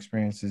personal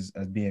experiences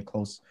as being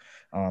close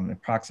and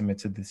proximate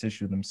to this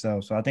issue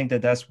themselves. So I think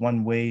that that's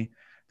one way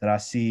that I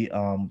see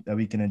that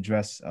we can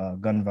address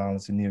gun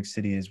violence in New York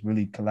City is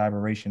really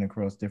collaboration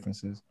across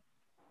differences.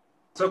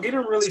 So getting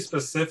really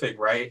specific,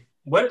 right?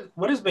 What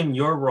has been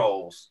your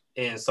roles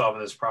in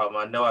solving this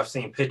problem? I know I've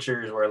seen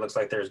pictures where it looks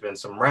like there's been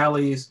some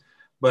rallies,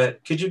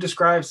 but could you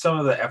describe some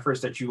of the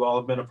efforts that you all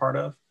have been a part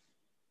of?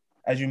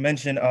 As you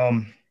mentioned,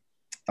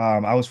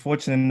 I was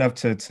fortunate enough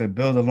to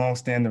build a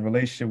long-standing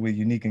relationship with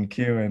UniQue and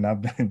Kira, and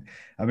I've been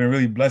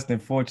really blessed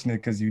and fortunate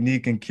because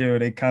UniQue and Kira,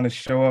 they kind of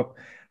show up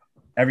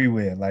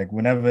everywhere. Like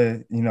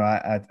whenever,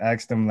 I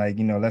ask them, like,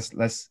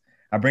 let's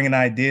I bring an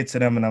idea to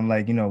them and I'm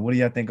like, what do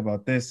y'all think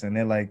about this? And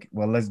they're like,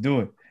 well, let's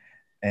do it.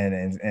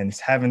 And it's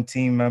having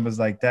team members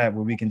like that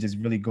where we can just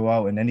really go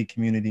out in any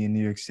community in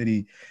New York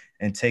City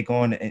and take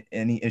on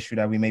any issue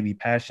that we may be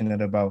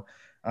passionate about.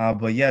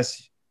 But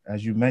yes,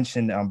 as you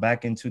mentioned,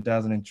 back in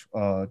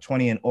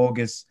 2020 in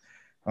August,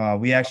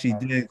 we actually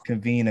did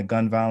convene a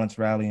gun violence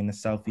rally in the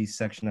southeast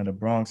section of the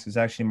Bronx. It's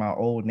actually my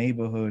old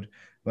neighborhood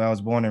where I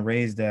was born and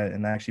raised at,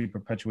 and I actually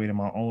perpetuated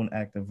my own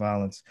act of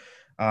violence.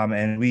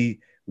 And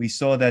we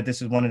saw that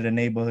this is one of the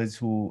neighborhoods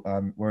who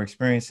were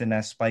experiencing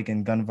that spike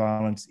in gun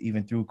violence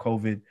even through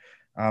COVID.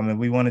 And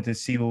we wanted to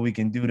see what we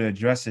can do to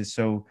address it.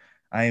 So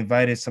I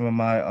invited some of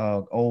my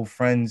old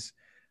friends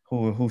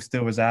who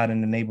still reside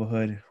in the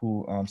neighborhood,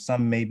 who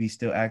some may be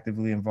still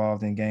actively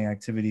involved in gang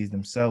activities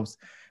themselves.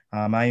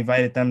 I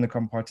invited them to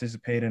come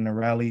participate in the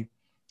rally.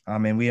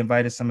 And we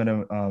invited some of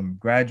the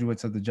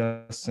graduates of the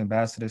Justice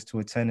Ambassadors to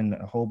attend and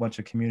a whole bunch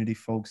of community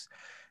folks.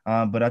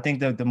 But I think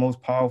that the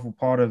most powerful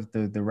part of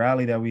the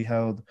rally that we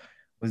held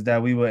was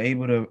that we were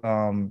able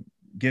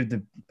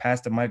to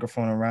pass the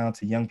microphone around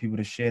to young people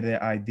to share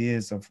their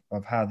ideas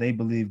of how they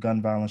believe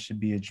gun violence should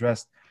be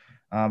addressed.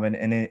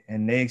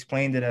 And they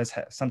explained it as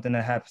something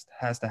that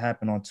has to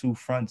happen on two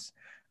fronts.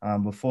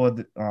 Before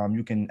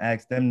you can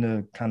ask them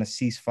to kind of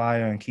cease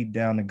fire and keep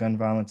down the gun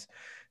violence,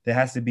 there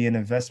has to be an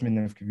investment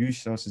of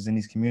resources in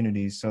these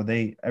communities. So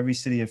every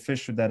city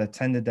official that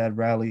attended that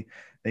rally,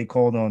 they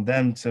called on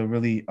them to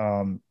really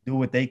do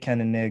what they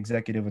can in their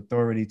executive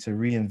authority to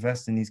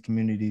reinvest in these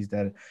communities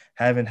that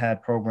haven't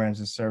had programs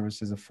and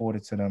services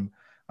afforded to them.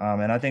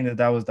 And I think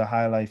that was the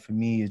highlight for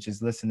me, is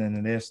just listening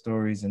to their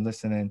stories and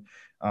listening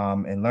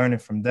and learning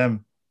from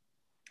them.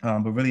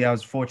 But really, I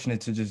was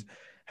fortunate to just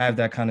have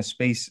that kind of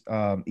space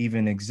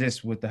even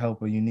exist with the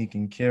help of UniQue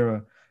and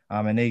Kira.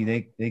 And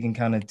they can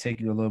kind of take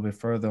you a little bit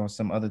further on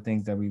some other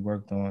things that we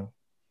worked on.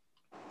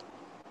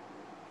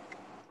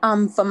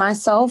 For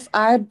myself,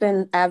 I've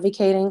been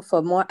advocating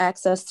for more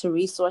access to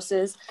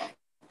resources,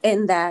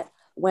 in that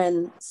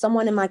when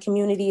someone in my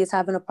community is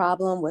having a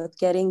problem with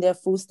getting their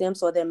food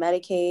stamps or their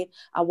Medicaid,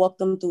 I walk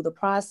them through the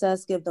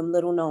process, give them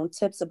little known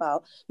tips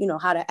about,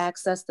 how to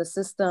access the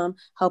system,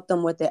 help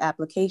them with their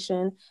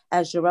application.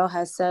 As Jarrell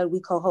has said,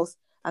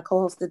 I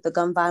co-hosted the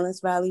gun violence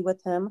rally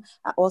with him.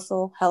 I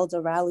also held a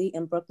rally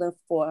in Brooklyn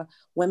for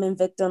women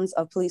victims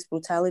of police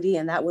brutality,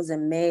 and that was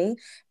in May.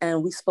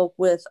 And we spoke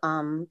with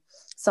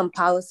some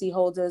policy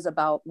holders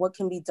about what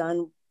can be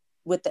done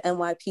with the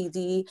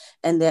NYPD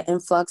and their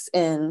influx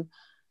in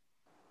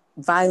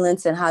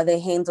violence and how they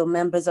handle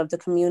members of the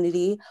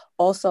community.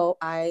 Also,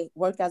 I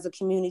work as a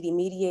community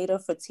mediator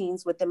for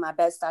teens within my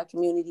Bed-Stuy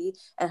community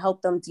and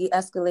help them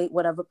de-escalate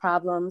whatever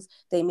problems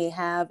they may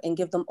have and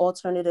give them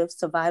alternatives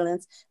to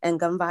violence and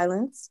gun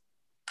violence.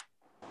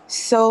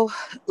 So,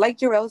 like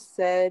Jarrell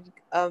said,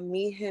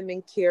 me, him,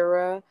 and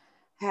Kira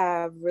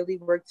have really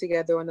worked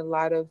together on a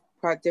lot of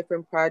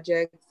different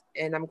projects,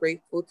 and I'm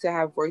grateful to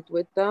have worked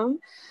with them.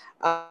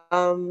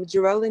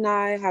 Jarrell and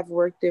I have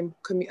worked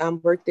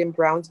in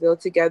Brownsville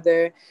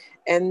together,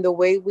 and the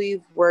way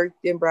we've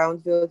worked in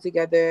Brownsville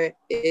together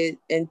is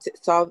to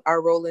solve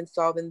our role in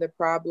solving the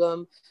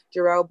problem.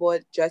 Jarrell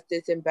brought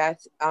justice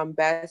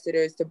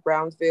ambassadors to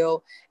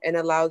Brownsville and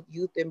allowed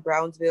youth in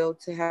Brownsville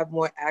to have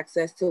more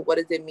access to what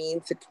does it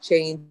mean to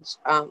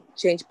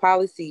change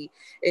policy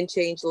and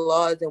change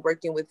laws, and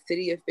working with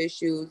city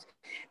officials.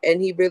 And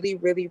he really,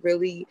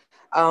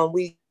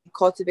 we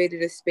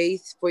cultivated a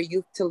space for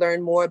youth to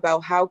learn more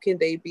about how can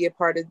they be a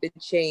part of the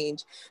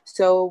change.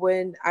 So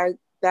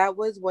that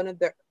was one of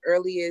the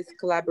earliest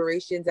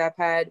collaborations I've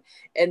had,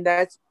 and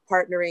that's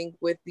partnering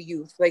with the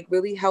youth, like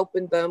really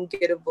helping them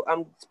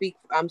speak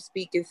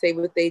and say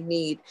what they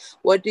need.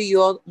 What do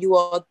you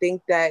all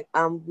think that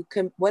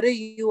what do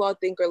you all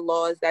think are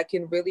laws that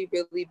can really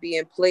be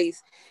in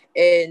place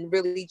and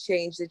really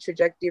change the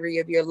trajectory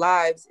of your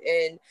lives?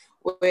 And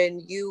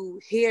when you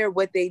hear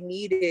what they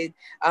needed,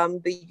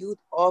 the youth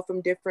all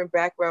from different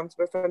backgrounds,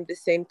 but from the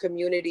same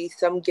community,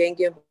 some gang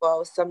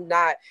involved, some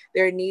not.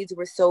 Their needs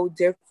were so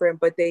different,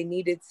 but they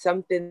needed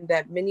something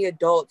that many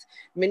adults,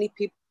 many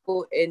people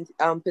in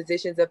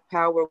positions of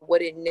power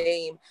wouldn't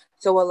name.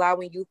 So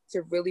allowing youth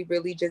to really,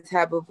 really just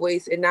have a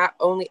voice and not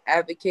only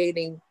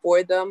advocating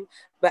for them,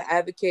 but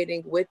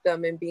advocating with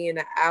them and being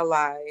an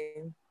ally.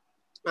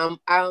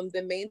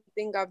 The main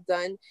thing I've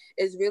done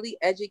is really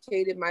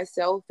educated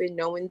myself in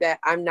knowing that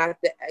I'm not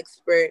the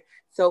expert.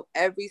 So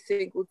every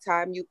single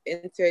time you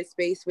enter a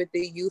space with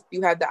the youth,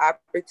 you have the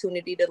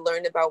opportunity to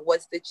learn about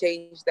what's the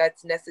change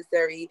that's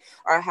necessary,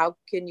 or how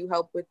can you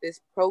help with this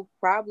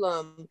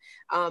problem,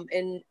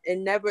 and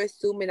never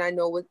assuming I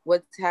know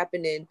what's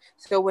happening.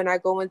 So when I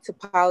go into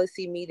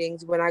policy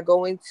meetings, when I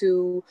go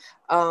into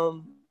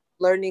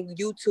learning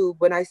YouTube,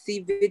 when I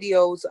see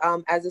videos,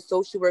 as a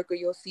social worker,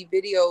 you'll see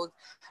videos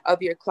of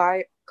your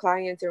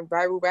clients and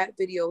viral rap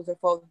videos or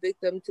fall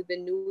victim to the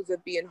news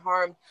of being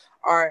harmed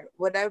or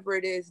whatever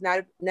it is,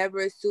 never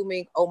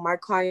assuming, oh, my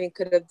client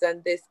could have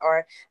done this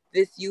or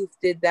this youth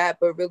did that,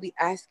 but really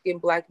asking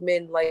Black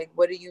men, like,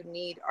 what do you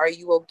need? Are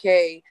you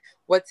okay?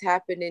 What's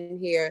happening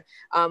here?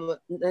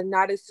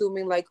 Not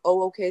assuming like,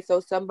 oh, okay, so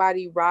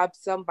somebody robbed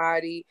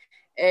somebody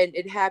and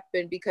it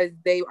happened because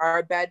they are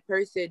a bad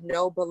person.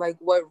 No, but like,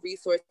 what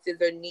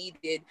resources are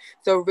needed?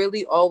 So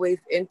really always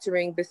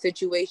entering the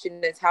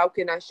situation as, how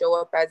can I show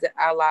up as an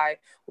ally?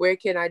 Where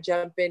can I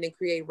jump in and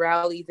create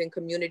rallies in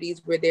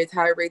communities where there's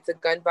high rates of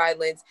gun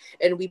violence,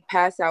 and we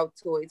pass out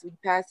toys, we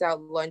pass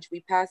out lunch,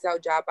 we pass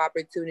out job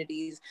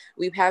opportunities,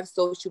 we have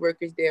social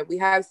workers there, we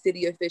have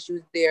city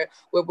officials there,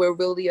 where we're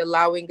really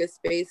allowing a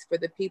space for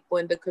the people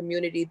in the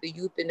community, the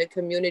youth in the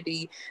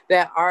community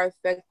that are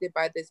affected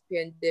by this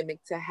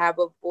pandemic, to have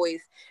a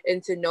voice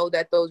and to know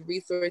that those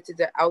resources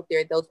are out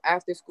there, those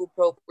after school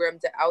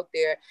programs are out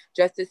there.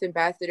 Justice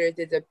Ambassadors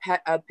is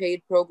a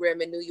paid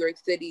program in New York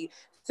City.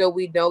 So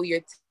we know your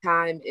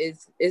time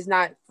is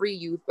not free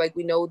youth. Like,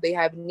 we know they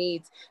have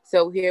needs.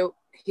 So here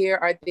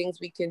are things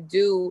we can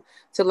do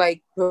to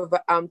like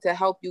to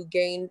help you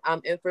gain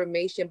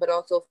information, but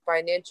also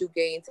financial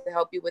gain to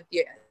help you with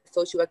your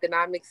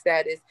socioeconomic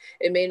status.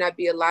 It may not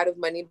be a lot of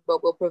money,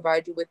 but we'll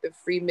provide you with a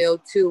free meal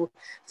too.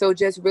 So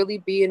just really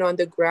being on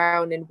the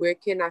ground and where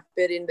can I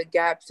fit in the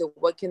gaps? So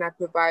what can I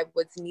provide,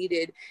 what's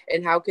needed,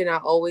 and how can I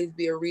always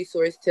be a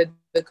resource to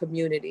the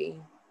community?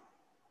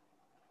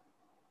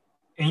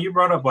 And you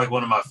brought up like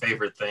one of my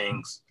favorite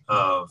things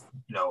of,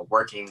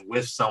 working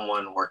with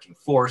someone, working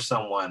for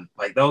someone.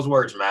 Like, those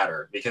words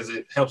matter because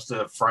it helps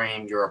to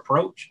frame your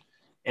approach.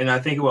 And I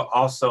think it will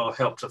also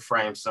help to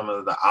frame some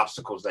of the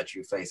obstacles that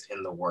you face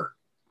in the work.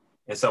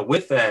 And so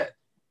with that,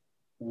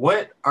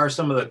 what are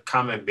some of the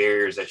common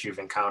barriers that you've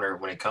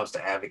encountered when it comes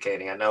to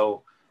advocating? I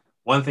know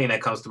one thing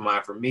that comes to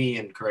mind for me,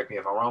 and correct me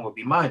if I'm wrong, would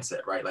be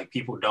mindset, right? Like,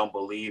 people don't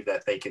believe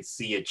that they could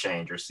see a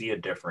change or see a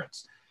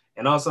difference.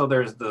 And also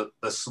there's the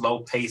slow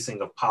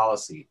pacing of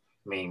policy.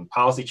 I mean,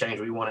 policy change,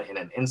 we want it in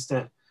an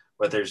instant,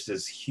 but there's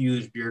this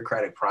huge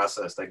bureaucratic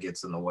process that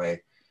gets in the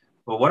way.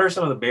 But what are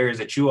some of the barriers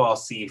that you all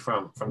see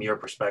from your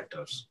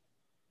perspectives?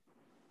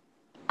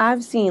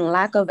 I've seen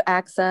lack of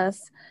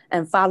access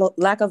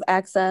lack of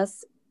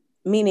access,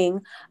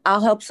 meaning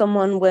I'll help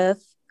someone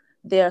with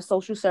their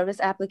social service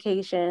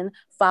application,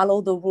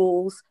 follow the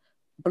rules,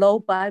 blow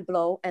by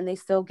blow, and they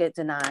still get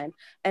denied.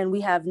 And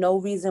we have no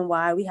reason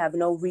why, we have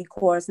no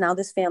recourse. Now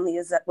this family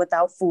is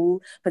without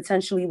food,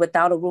 potentially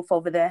without a roof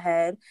over their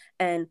head.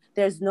 And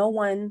there's no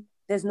one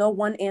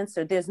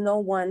answer. There's no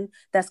one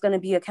that's going to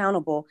be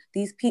accountable.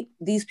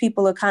 These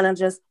people are kind of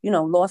just,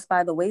 lost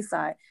by the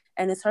wayside.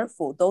 And it's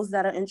hurtful. Those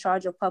that are in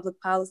charge of public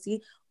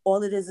policy,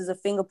 all it is a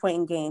finger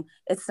pointing game.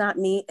 It's not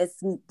me,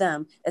 it's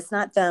them. It's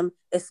not them,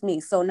 it's me.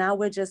 So now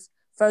we're just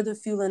further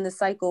fueling the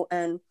cycle,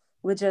 and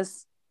we're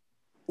just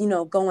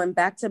going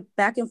back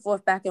and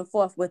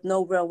forth with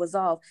no real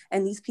resolve.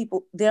 And these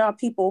people, there are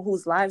people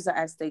whose lives are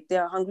at stake.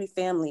 There are hungry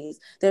families.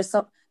 There's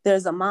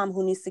a mom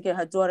who needs to get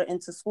her daughter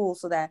into school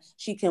so that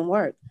she can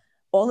work.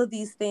 All of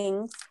these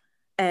things,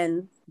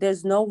 and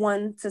there's no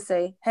one to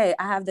say, hey,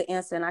 I have the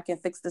answer and I can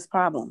fix this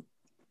problem.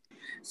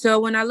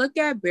 So when I look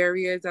at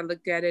barriers, I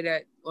look at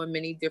it on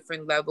many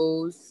different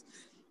levels.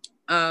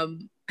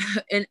 And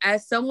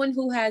as someone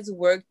who has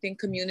worked in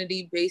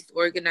community-based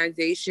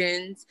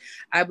organizations,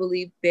 I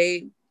believe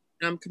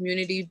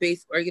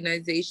community-based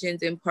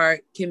organizations in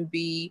part can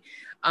be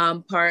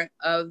part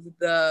of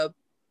the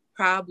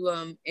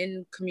problem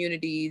in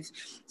communities.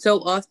 So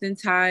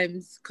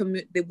oftentimes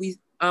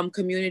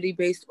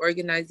community-based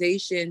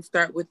organizations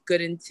start with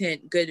good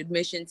intent, good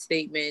mission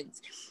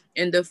statements,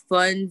 and the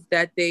funds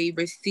that they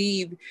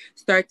receive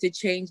start to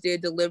change their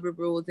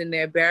deliverables and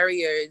their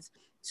barriers.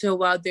 So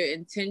while their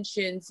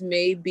intentions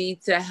may be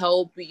to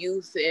help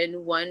youth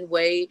in one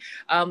way,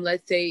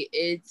 let's say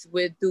it's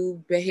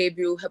through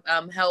behavioral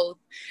health,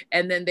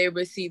 and then they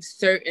receive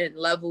certain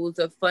levels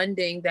of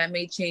funding that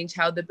may change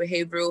how the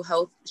behavioral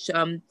health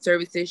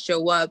services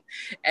show up.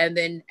 And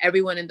then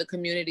everyone in the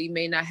community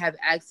may not have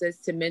access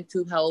to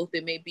mental health.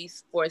 It may be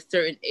for a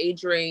certain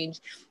age range.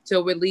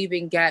 So we're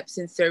leaving gaps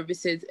in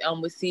services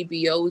with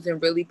CBOs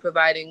and really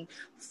providing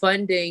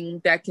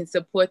funding that can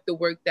support the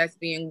work that's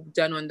being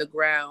done on the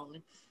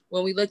ground.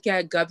 When we look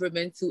at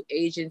governmental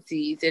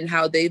agencies and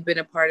how they've been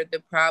a part of the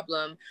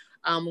problem,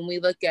 When we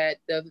look at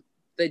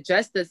the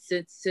justice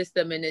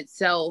system in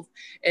itself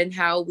and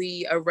how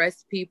we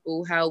arrest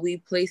people, how we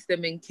place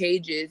them in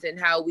cages, and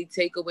how we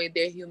take away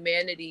their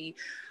humanity.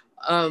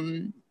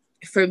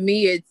 For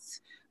me, it's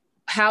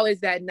how is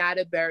that not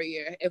a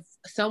barrier? If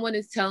someone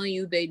is telling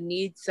you they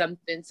need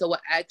something, so an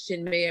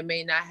action may or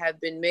may not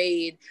have been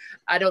made,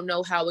 I don't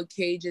know how a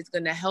cage is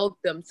going to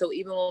help them. So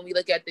even when we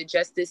look at the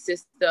justice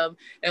system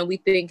and we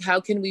think,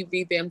 how can we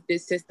revamp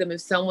this system?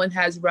 If someone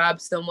has robbed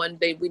someone,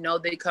 we know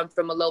they come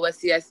from a low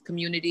SES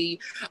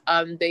community.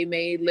 They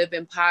may live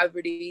in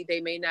poverty.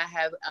 They may not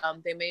have,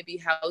 they may be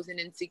housing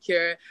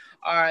insecure,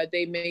 or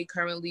they may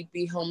currently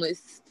be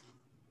homeless.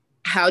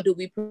 How do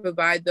we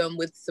provide them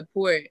with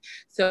support?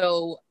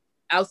 So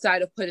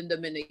outside of putting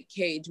them in a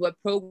cage, what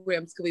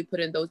programs can we put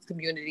in those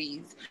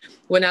communities?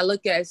 When I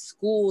look at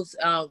schools,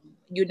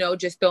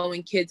 just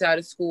throwing kids out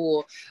of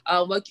school,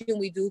 what can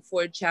we do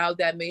for a child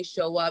that may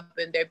show up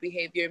and their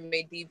behavior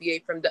may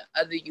deviate from the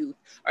other youth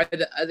or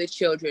the other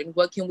children?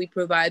 What can we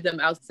provide them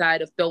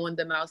outside of throwing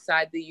them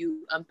outside the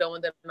youth?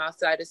 Throwing them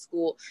outside of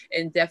school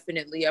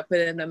indefinitely, or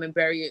putting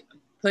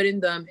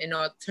them in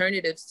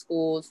alternative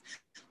schools,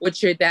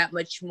 which are that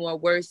much more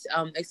worse,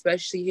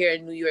 especially here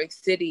in New York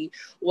City.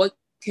 What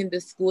can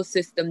the school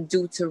system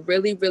do to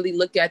really, really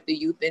look at the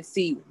youth and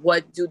see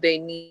what do they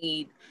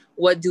need,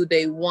 what do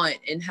they want,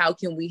 and how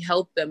can we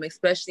help them,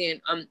 especially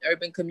in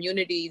urban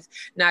communities,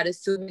 not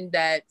assuming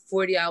that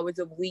 40 hours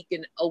a week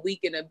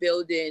in a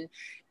building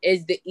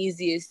is the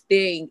easiest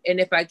thing. And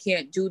if I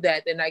can't do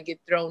that, then I get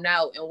thrown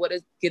out. And what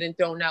does getting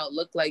thrown out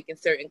look like in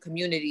certain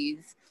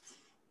communities?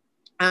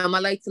 I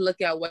like to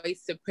look at white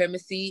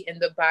supremacy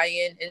and the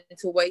buy-in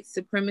into white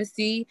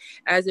supremacy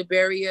as a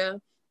barrier,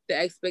 the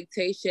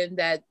expectation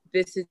that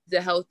this is a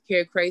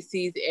healthcare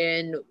crisis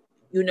and,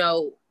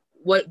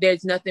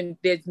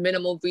 there's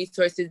minimal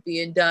resources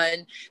being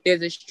done.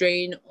 There's a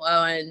strain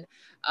on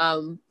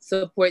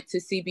support to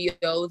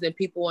CBOs and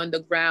people on the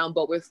ground,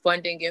 but we're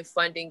funding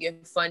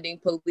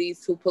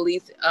police,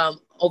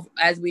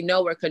 as we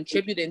know, are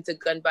contributing to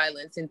gun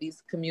violence in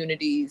these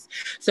communities.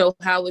 So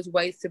how is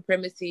white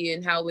supremacy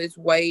and how is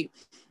white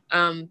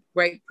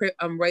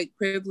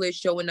privilege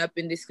showing up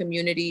in this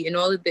community and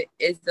all of the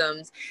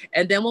isms?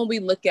 And then when we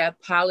look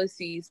at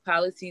policies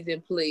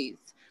in place,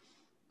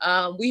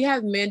 we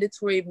have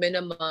mandatory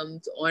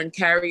minimums on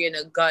carrying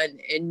a gun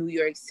in New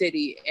York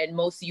City, and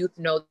most youth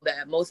know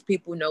that. Most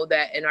people know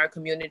that in our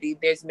community,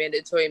 there's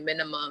mandatory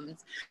minimums.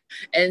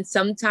 And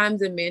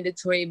sometimes a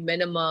mandatory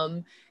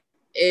minimum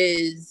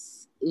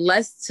is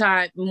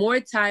more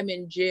time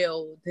in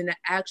jail than an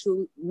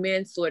actual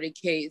manslaughter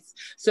case.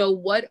 So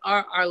what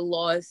are our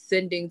laws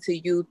sending to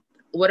youth?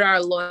 What are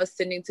our laws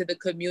sending to the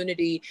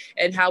community?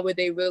 And how are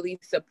they really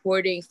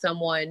supporting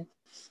someone?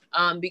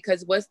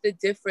 Because what's the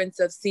difference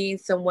of seeing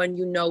someone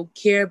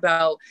care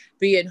about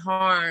being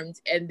harmed,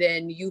 and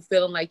then you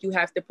feeling like you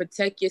have to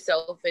protect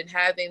yourself and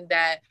having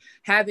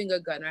a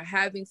gun or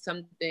having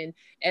something,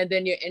 and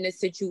then you're in a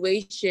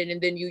situation and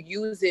then you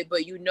use it, but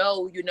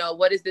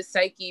what is the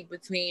psyche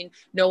between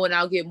knowing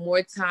I'll get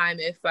more time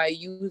if I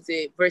use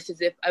it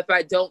versus if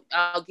I don't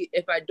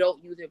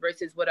use it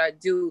versus what I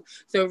do.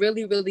 So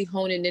really, really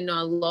honing in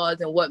on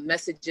laws and what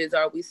messages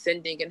are we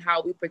sending and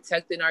how we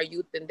protecting our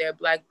youth and their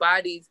Black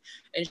bodies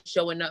and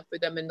showing up for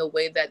them in the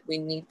way that we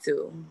need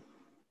to.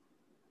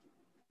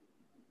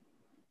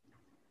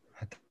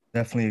 I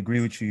definitely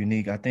agree with you,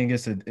 UniQue. I think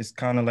it's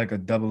kind of like a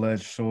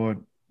double-edged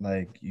sword.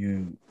 Like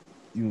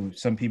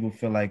some people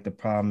feel like the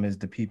problem is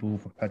the people who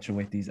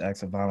perpetuate these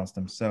acts of violence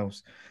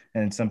themselves,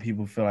 and some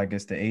people feel like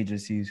it's the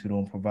agencies who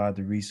don't provide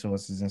the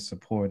resources and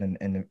support and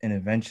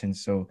intervention.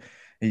 So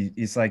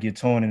it's like you're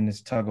torn in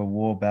this tug of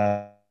war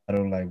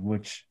battle. Like,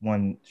 which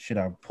one should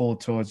I pull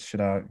towards?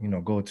 Should I,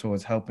 go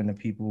towards helping the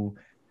people,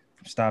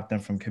 stop them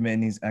from committing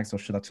these acts, or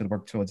should I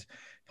work towards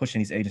pushing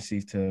these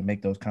agencies to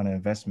make those kind of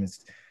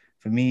investments?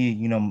 For me,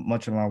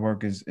 much of my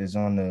work is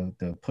on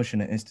the pushing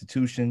the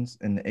institutions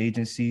and the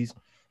agencies.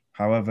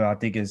 However, I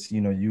think it's,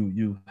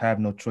 you have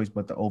no choice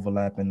but to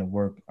overlap in the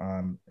work,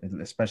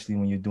 especially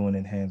when you're doing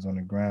it hands on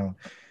the ground.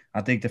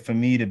 I think that for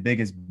me, the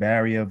biggest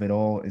barrier of it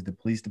all is the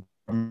police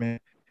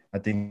department. I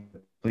think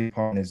the police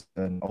department is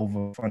an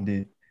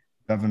overfunded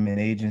government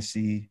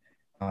agency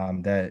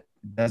that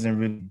doesn't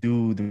really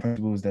do the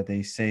principles that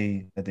they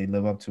say that they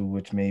live up to,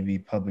 which may be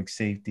public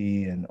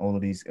safety and all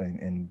of these.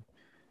 And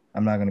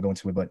I'm not going to go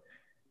into it, but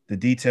the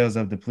details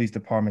of the police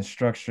department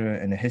structure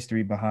and the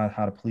history behind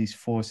how the police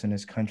force in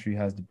this country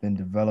has been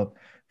developed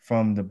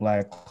from the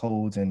Black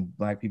codes and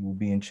Black people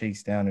being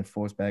chased down and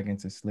forced back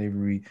into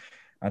slavery.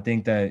 I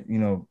think that,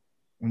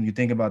 when you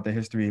think about the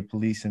history of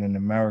policing in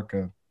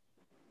America,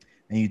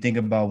 and you think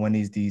about when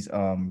these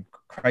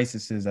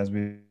crises, as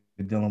we're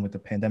dealing with the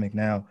pandemic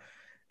now,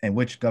 and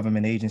which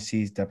government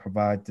agencies that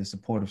provide the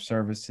supportive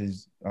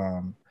services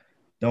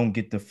don't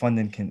get the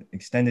funding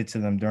extended to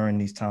them during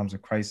these times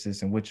of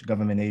crisis, and which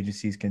government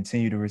agencies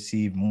continue to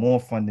receive more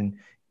funding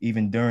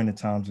even during the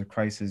times of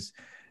crisis,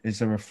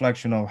 it's a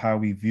reflection of how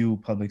we view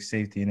public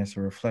safety, and it's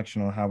a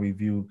reflection on how we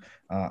view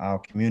our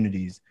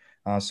communities.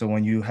 So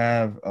when you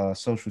have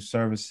social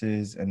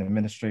services and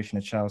administration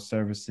of child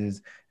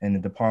services and the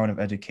Department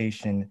of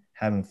Education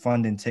having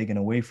funding taken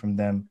away from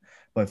them,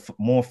 but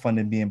more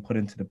funding being put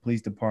into the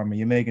police department,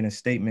 you're making a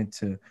statement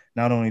to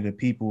not only the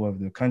people of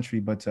the country,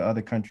 but to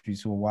other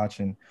countries who are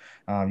watching.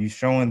 You're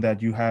showing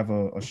that you have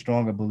a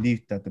stronger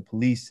belief that the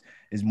police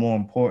is more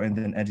important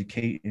than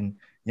educating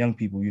young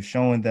people. You're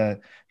showing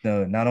that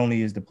not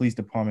only is the police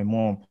department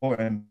more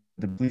important,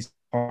 the police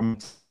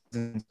department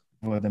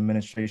for the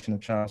administration of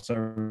child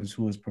services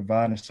who is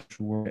providing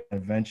social work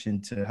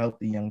intervention to help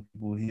the young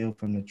people heal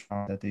from the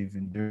trauma that they've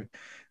endured.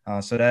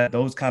 So that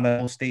those kind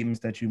of statements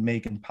that you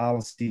make in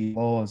policy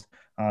laws,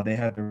 they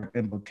have direct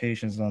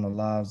implications on the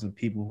lives of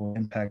people who are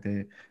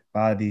impacted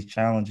by these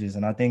challenges.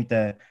 And I think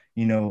that,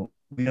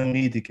 we don't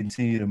need to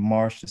continue to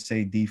march to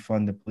say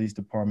defund the police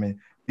department.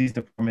 Police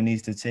department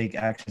needs to take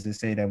actions to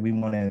say that we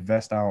want to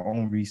invest our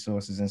own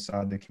resources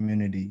inside the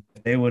community.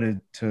 If they were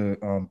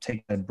to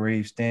take that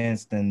brave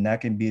stance, then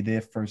that can be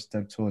their first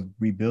step towards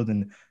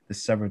rebuilding the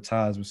severed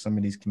ties with some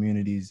of these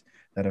communities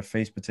that have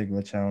faced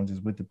particular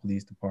challenges with the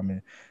police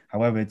department.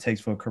 However, it takes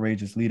for a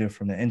courageous leader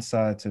from the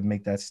inside to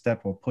make that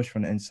step, or push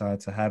from the inside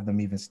to have them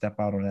even step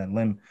out on that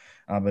limb.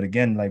 But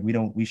again, like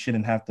we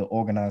shouldn't have to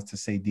organize to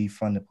say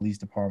defund the police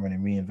department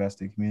and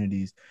reinvest in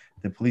communities.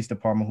 The police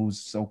department, who's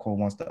so-called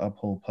wants to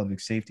uphold public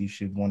safety,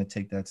 should want to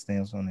take that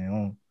stance on their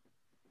own.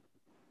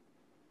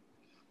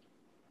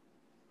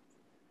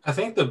 I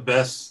think the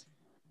best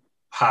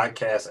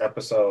podcast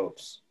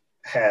episodes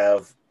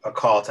have a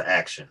call to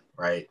action,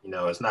 right?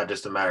 It's not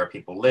just a matter of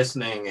people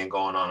listening and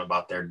going on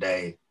about their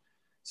day.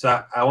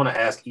 So I want to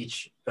ask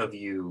each of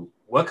you,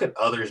 what could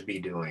others be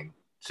doing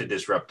to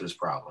disrupt this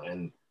problem?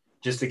 And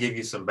just to give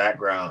you some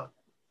background,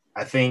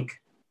 I think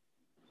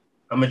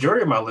a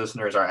majority of my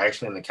listeners are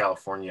actually in the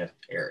California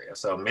area.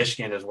 So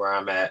Michigan is where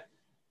I'm at.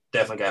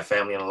 Definitely got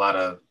family and a lot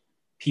of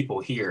people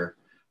here.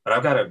 But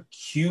I've got a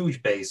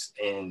huge base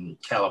in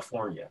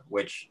California,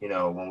 which,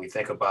 when we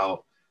think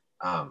about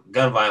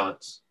gun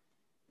violence,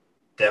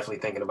 definitely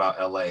thinking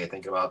about LA,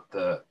 thinking about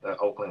the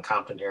Oakland,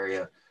 Compton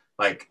area,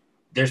 like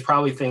there's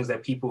probably things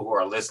that people who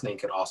are listening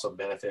could also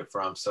benefit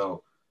from.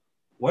 So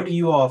what do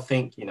you all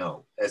think,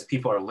 as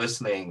people are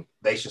listening,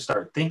 they should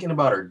start thinking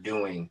about or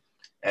doing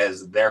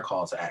as their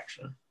call to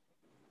action?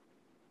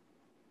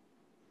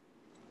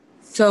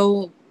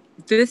 So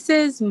this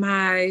is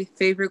my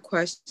favorite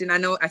question. I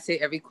know I say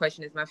every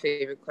question is my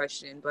favorite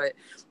question, but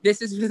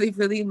this is really,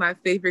 really my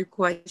favorite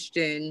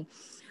question.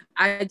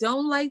 I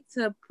don't like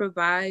to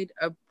provide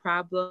a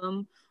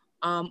problem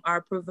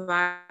or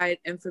provide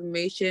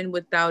information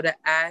without an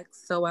ask.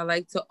 So I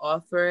like to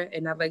offer,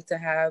 and I like to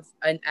have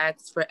an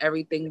ask for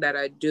everything that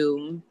I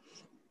do.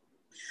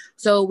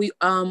 So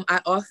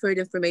I offered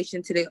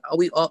information today.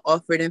 We all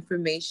offered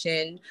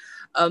information.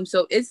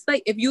 So it's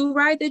like if you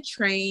ride the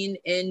train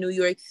in New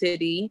York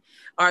City,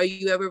 or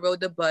you ever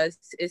rode the bus,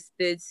 it's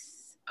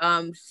this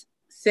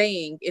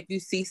saying, if you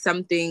see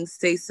something,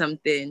 say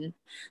something.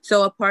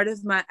 So a part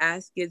of my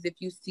ask is, if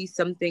you see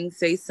something,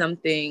 say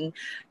something.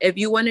 If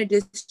you want to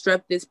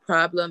disrupt this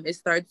problem, it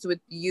starts with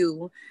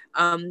you.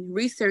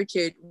 Research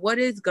it. What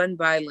is gun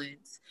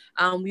violence?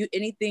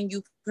 Anything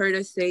you've heard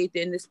us say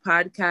in this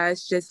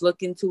podcast, just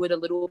look into it a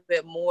little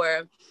bit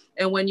more.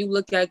 And when you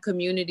look at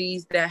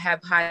communities that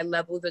have high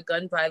levels of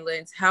gun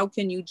violence, how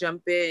can you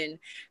jump in?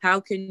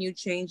 How can you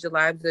change the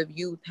lives of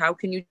youth? How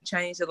can you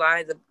change the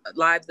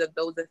lives of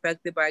those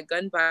affected by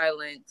gun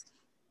violence?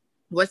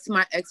 What's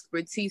my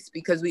expertise?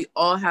 Because we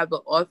all have an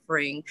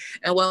offering.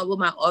 And what will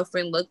my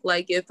offering look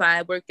like? If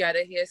I work at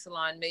a hair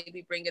salon,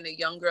 maybe bringing a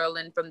young girl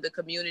in from the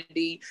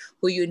community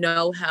who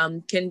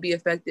can be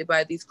affected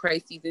by these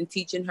crises, and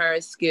teaching her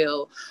a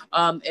skill.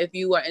 If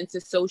you are into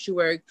social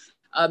work,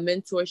 a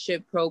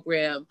mentorship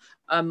program,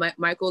 a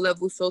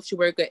micro-level social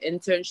worker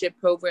internship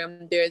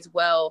program there as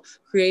well.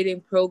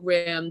 Creating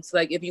programs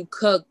like, if you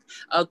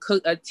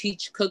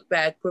teach cook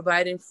back,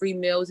 providing free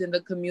meals in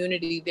the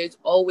community. There's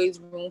always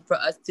room for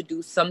us to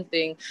do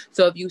something.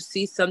 So if you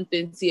see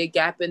something, see a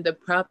gap in the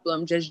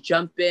problem, just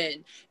jump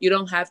in. You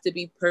don't have to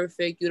be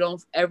perfect.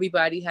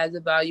 Everybody has a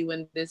value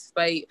in this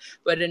fight,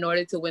 but in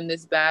order to win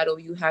this battle,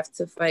 you have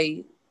to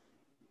fight.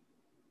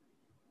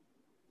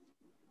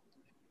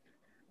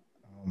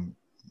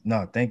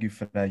 No, thank you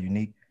for that,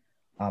 UniQue.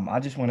 I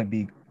just want to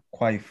be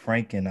quite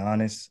frank and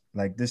honest.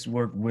 Like, this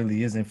work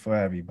really isn't for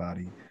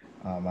everybody.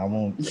 I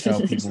won't tell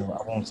people,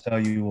 I won't sell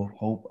you a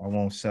hope. I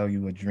won't sell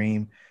you a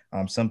dream.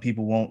 Some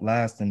people won't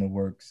last in the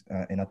works.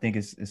 And I think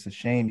it's a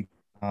shame.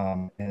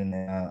 And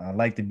I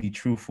like to be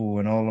truthful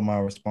in all of my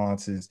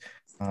responses.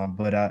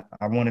 But I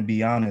want to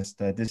be honest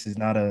that this is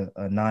not a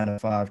 9 to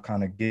 5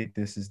 kind of gig.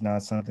 This is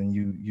not something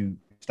you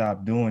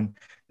stop doing.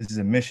 This is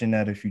a mission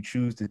that, if you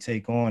choose to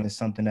take on, is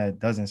something that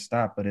doesn't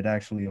stop, but it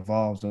actually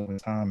evolves over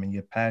time, and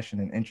your passion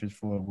and interest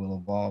for it will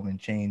evolve and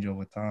change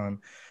over time.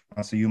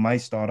 So you might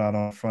start out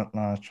on the front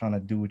lines trying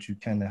to do what you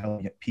can to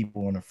help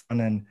people on the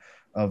front end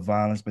of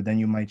violence, but then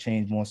you might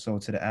change more so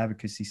to the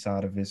advocacy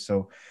side of it.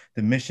 So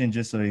the mission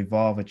just will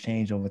evolve or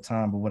change over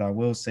time. But what I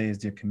will say is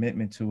their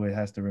commitment to it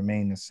has to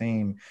remain the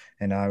same.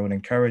 And I would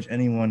encourage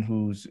anyone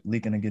who's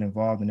looking to get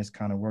involved in this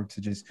kind of work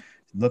to just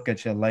look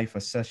at your life,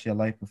 assess your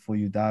life before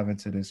you dive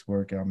into this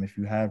work. If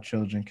you have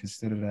children,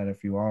 consider that.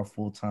 If you are a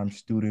full-time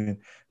student,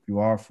 if you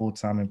are a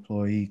full-time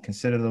employee,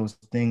 consider those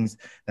things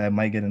that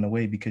might get in the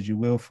way, because you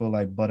will feel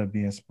like butter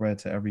being spread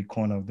to every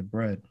corner of the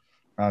bread.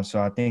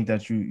 So I think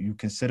that you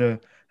consider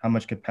how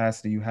much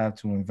capacity you have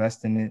to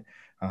invest in it,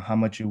 how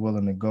much you're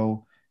willing to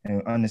go,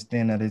 and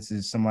understand that this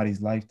is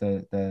somebody's life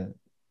that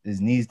is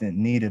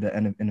needed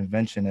an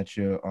intervention that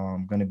you're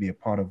going to be a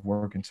part of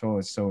working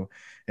towards. So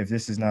if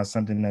this is not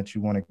something that you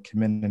want to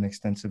commit an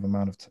extensive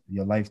amount of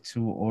your life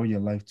to, or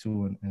your life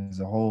to as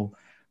a whole,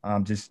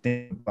 just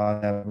think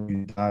about that when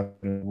you dive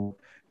into work.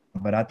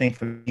 But I think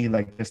for me,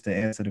 like, just to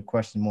answer the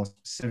question more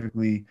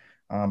specifically,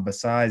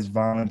 besides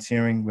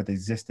volunteering with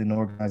existing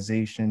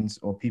organizations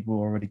or people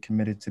already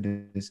committed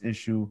to this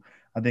issue,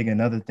 I think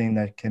another thing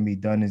that can be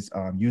done is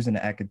using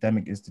the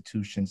academic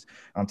institutions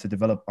to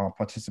develop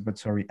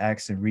participatory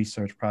acts and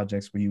research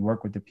projects where you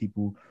work with the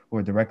people who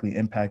are directly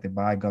impacted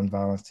by gun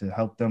violence to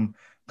help them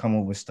come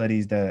up with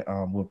studies that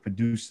will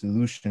produce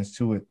solutions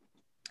to it.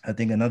 I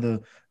think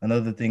another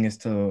thing is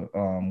to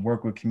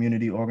work with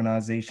community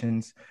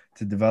organizations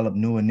to develop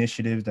new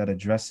initiatives that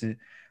address it.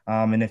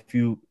 And if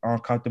you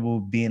aren't comfortable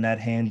being that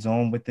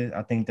hands-on with it,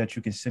 I think that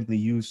you can simply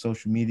use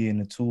social media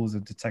and the tools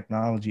of the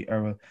technology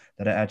era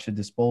that are at your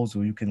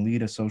disposal. You can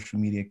lead a social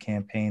media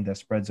campaign that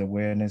spreads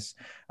awareness,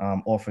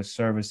 offers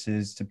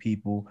services to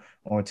people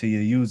or to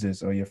your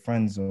users or your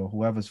friends or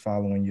whoever's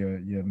following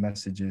your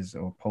messages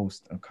or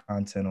posts or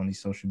content on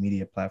these social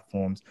media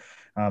platforms.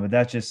 But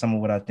that's just some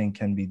of what I think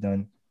can be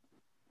done.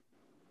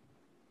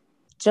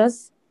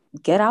 Just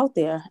get out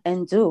there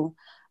and do.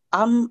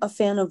 I'm a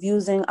fan of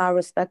using our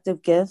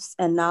respective gifts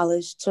and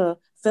knowledge to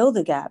fill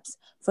the gaps.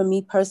 For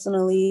me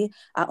personally,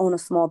 I own a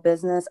small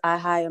business. I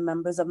hire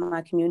members of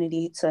my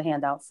community to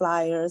hand out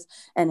flyers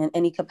and in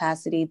any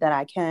capacity that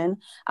I can.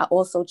 I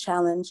also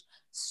challenge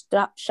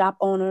shop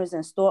owners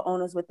and store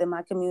owners within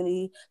my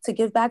community to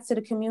give back to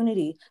the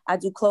community. I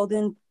do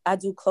clothing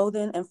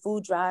and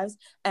food drives,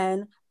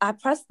 and I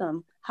press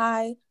them.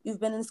 Hi, you've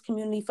been in this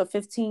community for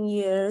 15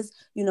 years.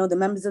 You know, the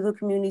members of the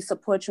community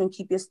support you and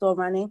keep your store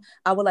running.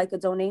 I would like a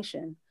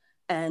donation.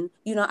 And,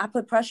 you know, I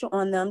put pressure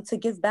on them to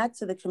give back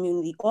to the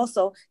community.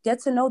 Also, get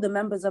to know the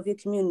members of your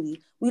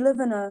community. We live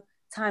in a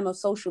time of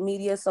social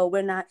media, so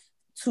we're not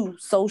too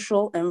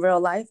social in real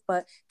life,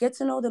 but get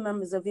to know the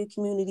members of your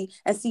community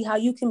and see how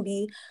you can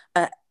be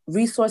a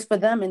resource for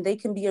them and they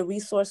can be a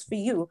resource for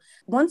you.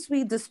 Once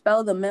we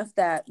dispel the myth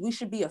that we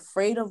should be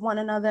afraid of one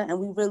another and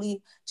we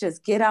really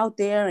just get out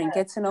there and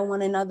get to know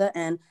one another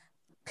and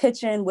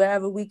pitch in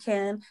wherever we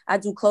can. I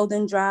do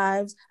clothing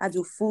drives, I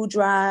do food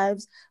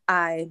drives,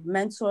 I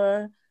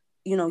mentor,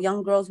 you know,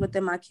 young girls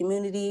within my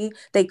community.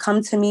 They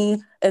come to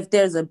me if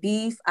there's a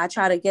beef. I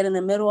try to get in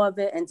the middle of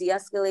it and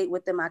de-escalate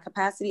within my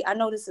capacity. I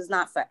know this is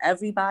not for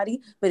everybody,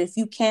 but if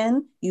you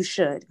can, you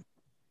should.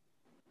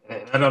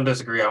 And I don't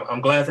disagree.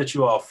 I'm glad that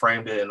you all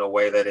framed it in a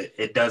way that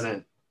it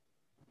doesn't,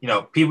 you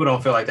know, people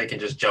don't feel like they can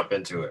just jump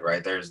into it,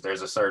 right? There's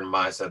a certain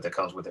mindset that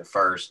comes with it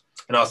first,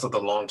 and also the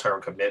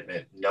long-term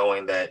commitment,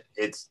 knowing that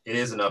it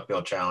is an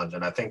uphill challenge.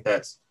 And I think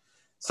that's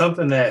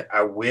something that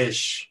I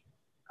wish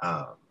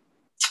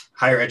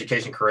higher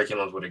education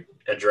curriculums would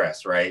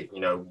address, right? You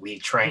know, we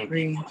train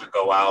people to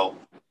go out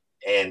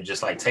and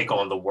just like take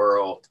on the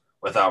world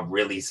without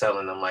really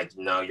telling them like,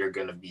 no, you're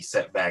going to be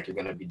set back, you're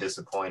going to be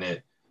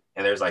disappointed.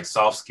 And there's like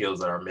soft skills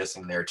that are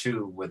missing there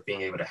too, with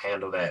being able to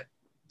handle that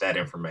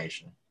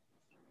information.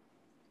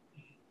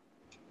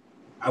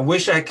 I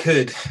wish I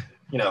could,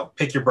 you know,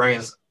 pick your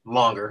brains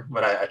longer,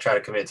 but I try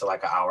to commit to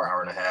like an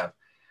hour and a half.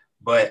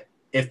 But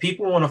if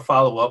people want to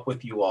follow up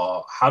with you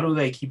all, how do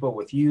they keep up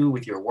with you,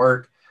 with your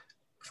work,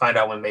 find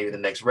out when maybe the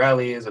next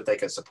rally is, if they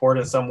can support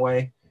in some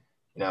way?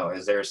 You know,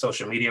 is there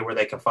social media where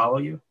they can follow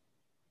you?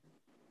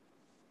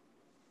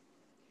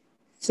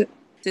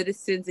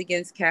 Citizens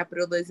Against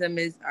Capitalism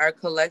is our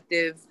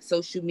collective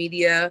social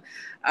media.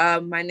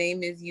 My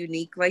name is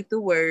UniQue, like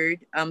the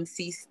word.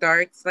 C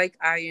Starks, like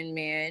Iron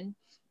Man,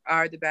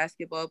 are the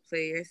basketball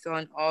players. So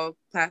on all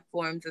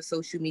platforms of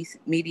social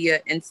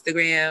media,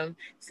 Instagram,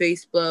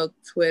 Facebook,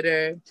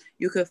 Twitter,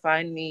 you can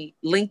find me.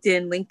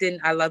 LinkedIn,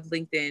 I love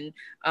LinkedIn.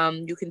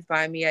 You can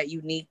find me at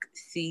UniQue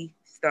C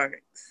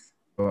Starks.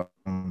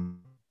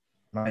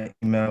 My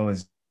email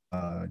is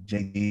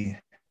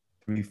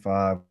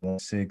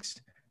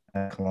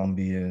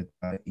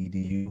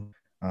jd3516@columbia.edu.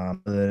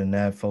 Other than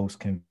that, folks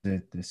can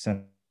visit the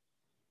Center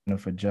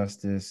for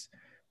Justice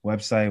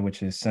website,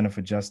 which is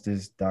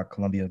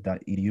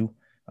centerforjustice.columbia.edu,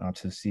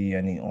 to see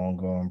any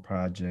ongoing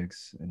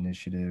projects,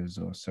 initiatives,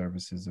 or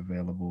services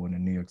available in the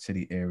New York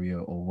City area,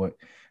 or what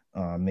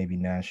maybe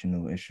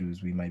national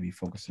issues we might be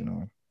focusing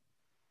on.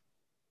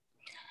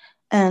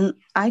 And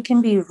I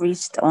can be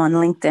reached on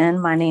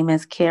LinkedIn. My name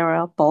is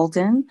Kara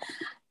Bolden,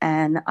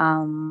 and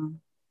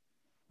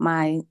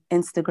My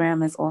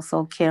Instagram is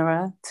also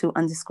Kara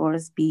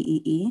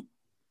 2_BEE.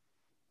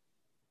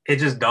 It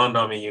just dawned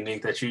on me,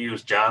 Unique, that you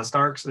use John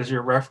Starks as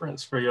your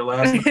reference for your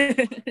last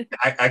name.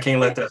 I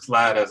can't let that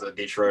slide as a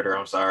Detroiter.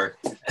 I'm sorry.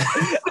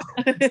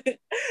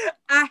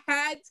 I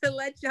had to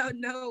let y'all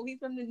know he's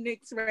from the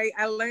Knicks, right?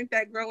 I learned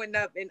that growing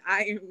up in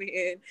Iron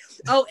Man.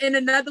 Oh, and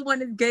another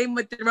one is Game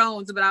of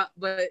Thrones, but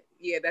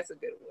yeah, that's a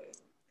good one.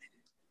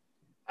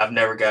 I've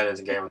never gotten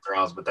into Game of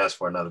Thrones, but that's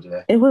for another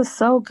day. It was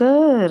so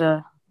good.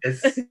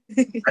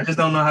 I just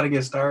don't know how to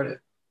get started.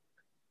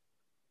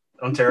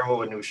 I'm terrible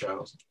with new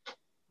shows.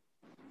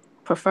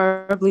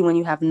 Preferably when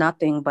you have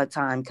nothing but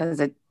time,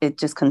 because it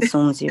just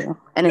consumes you,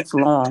 and it's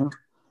long.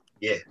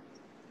 Yeah.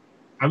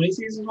 How many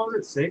seasons was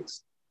it?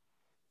 6?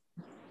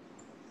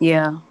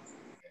 Yeah.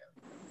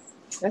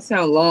 That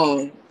sounds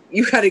long.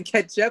 You got to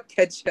catch up.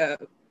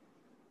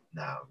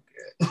 No,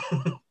 I'm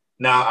good.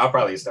 No, I'll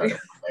probably start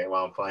it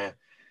while I'm playing.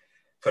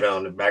 Put it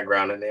on the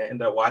background and then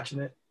end up watching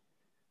it.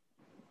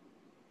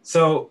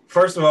 So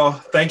first of all,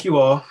 thank you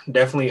all.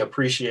 Definitely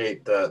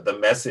appreciate the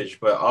message,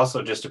 but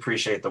also just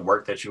appreciate the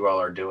work that you all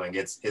are doing.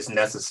 It's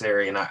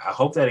necessary, and I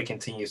hope that it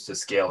continues to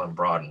scale and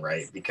broaden,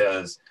 right?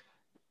 Because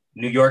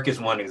New York is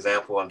one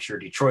example. I'm sure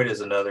Detroit is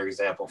another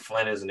example.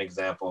 Flint is an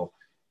example.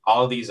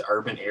 All of these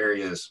urban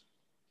areas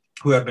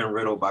who have been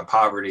riddled by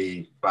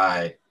poverty,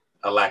 by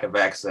a lack of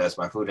access,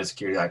 by food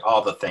insecurity, like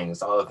all the things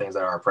that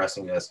are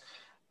oppressing us.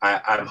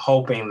 I'm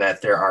hoping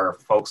that there are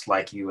folks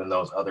like you in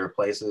those other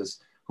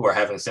places who are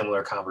having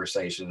similar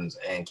conversations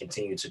and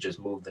continue to just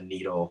move the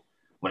needle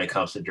when it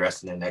comes to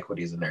addressing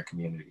inequities in their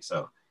community.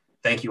 So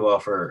thank you all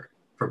for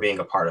being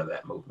a part of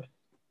that movement.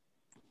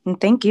 And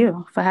thank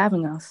you for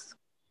having us.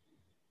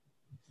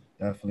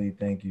 Definitely.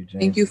 Thank you,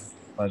 James. Thank you.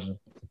 Pleasure.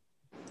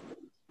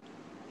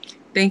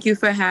 Thank you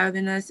for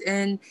having us.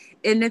 And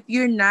if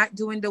you're not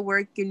doing the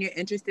work and you're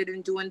interested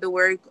in doing the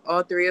work,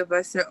 all three of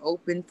us are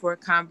open for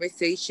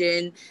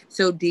conversation.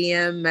 So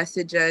DM,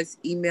 message us,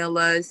 email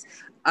us,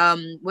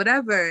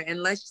 whatever,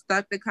 and let's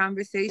start the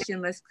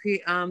conversation. Let's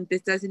create.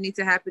 This doesn't need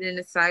to happen in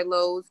the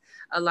silos.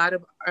 A lot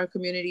of our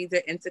communities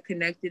are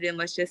interconnected, and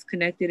let's just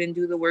connect it and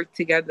do the work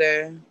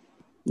together.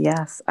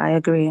 Yes, I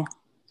agree.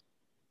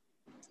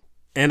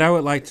 And I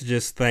would like to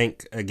just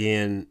thank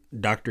again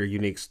Dr.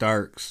 UniQue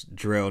Starks,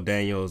 Jarrell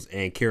Daniels,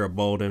 and Kira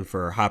Bolden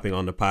for hopping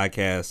on the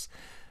podcast.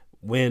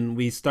 When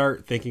we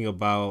start thinking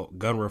about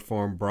gun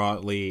reform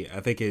broadly, I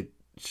think it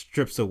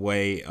strips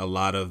away a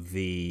lot of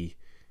the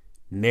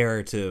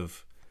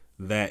narrative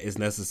that is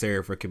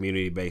necessary for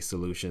community-based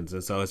solutions.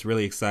 And so it's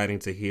really exciting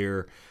to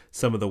hear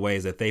some of the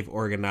ways that they've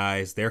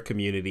organized their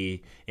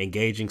community,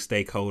 engaging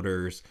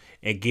stakeholders,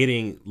 and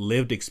getting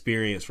lived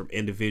experience from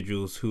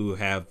individuals who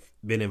have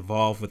been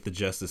involved with the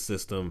justice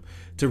system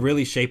to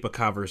really shape a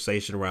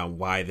conversation around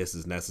why this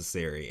is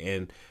necessary.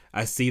 And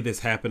I see this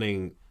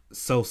happening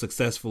so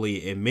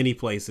successfully in many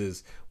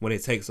places when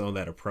it takes on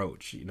that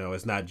approach. You know,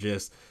 it's not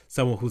just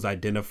someone who's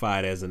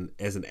identified as an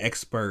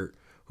expert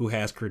who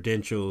has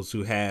credentials,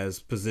 who has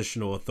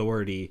positional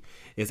authority.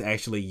 Is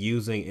actually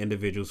using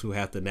individuals who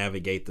have to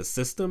navigate the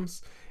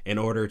systems in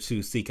order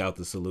to seek out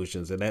the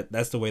solutions. And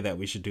that's the way that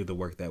we should do the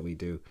work that we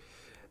do.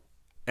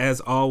 As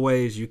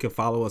always, you can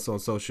follow us on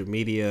social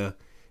media.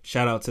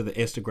 Shout out to the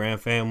Instagram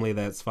family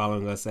that's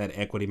following us at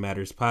Equity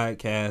Matters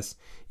Podcast.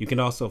 You can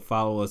also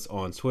follow us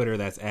on Twitter.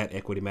 That's at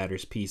Equity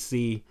Matters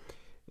PC.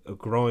 A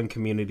growing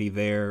community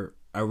there.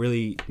 I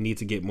really need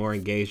to get more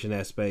engaged in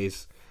that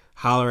space.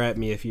 Holler at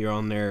me if you're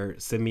on there.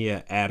 Send me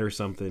an ad or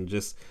something.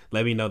 Just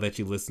let me know that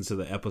you listened to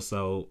the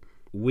episode.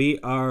 We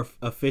are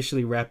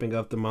officially wrapping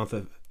up the month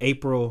of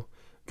April.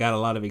 Got a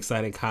lot of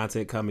exciting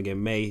content coming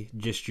in May.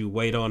 Just you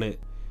wait on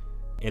it.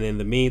 And in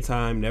the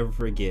meantime, never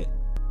forget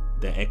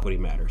that equity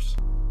matters.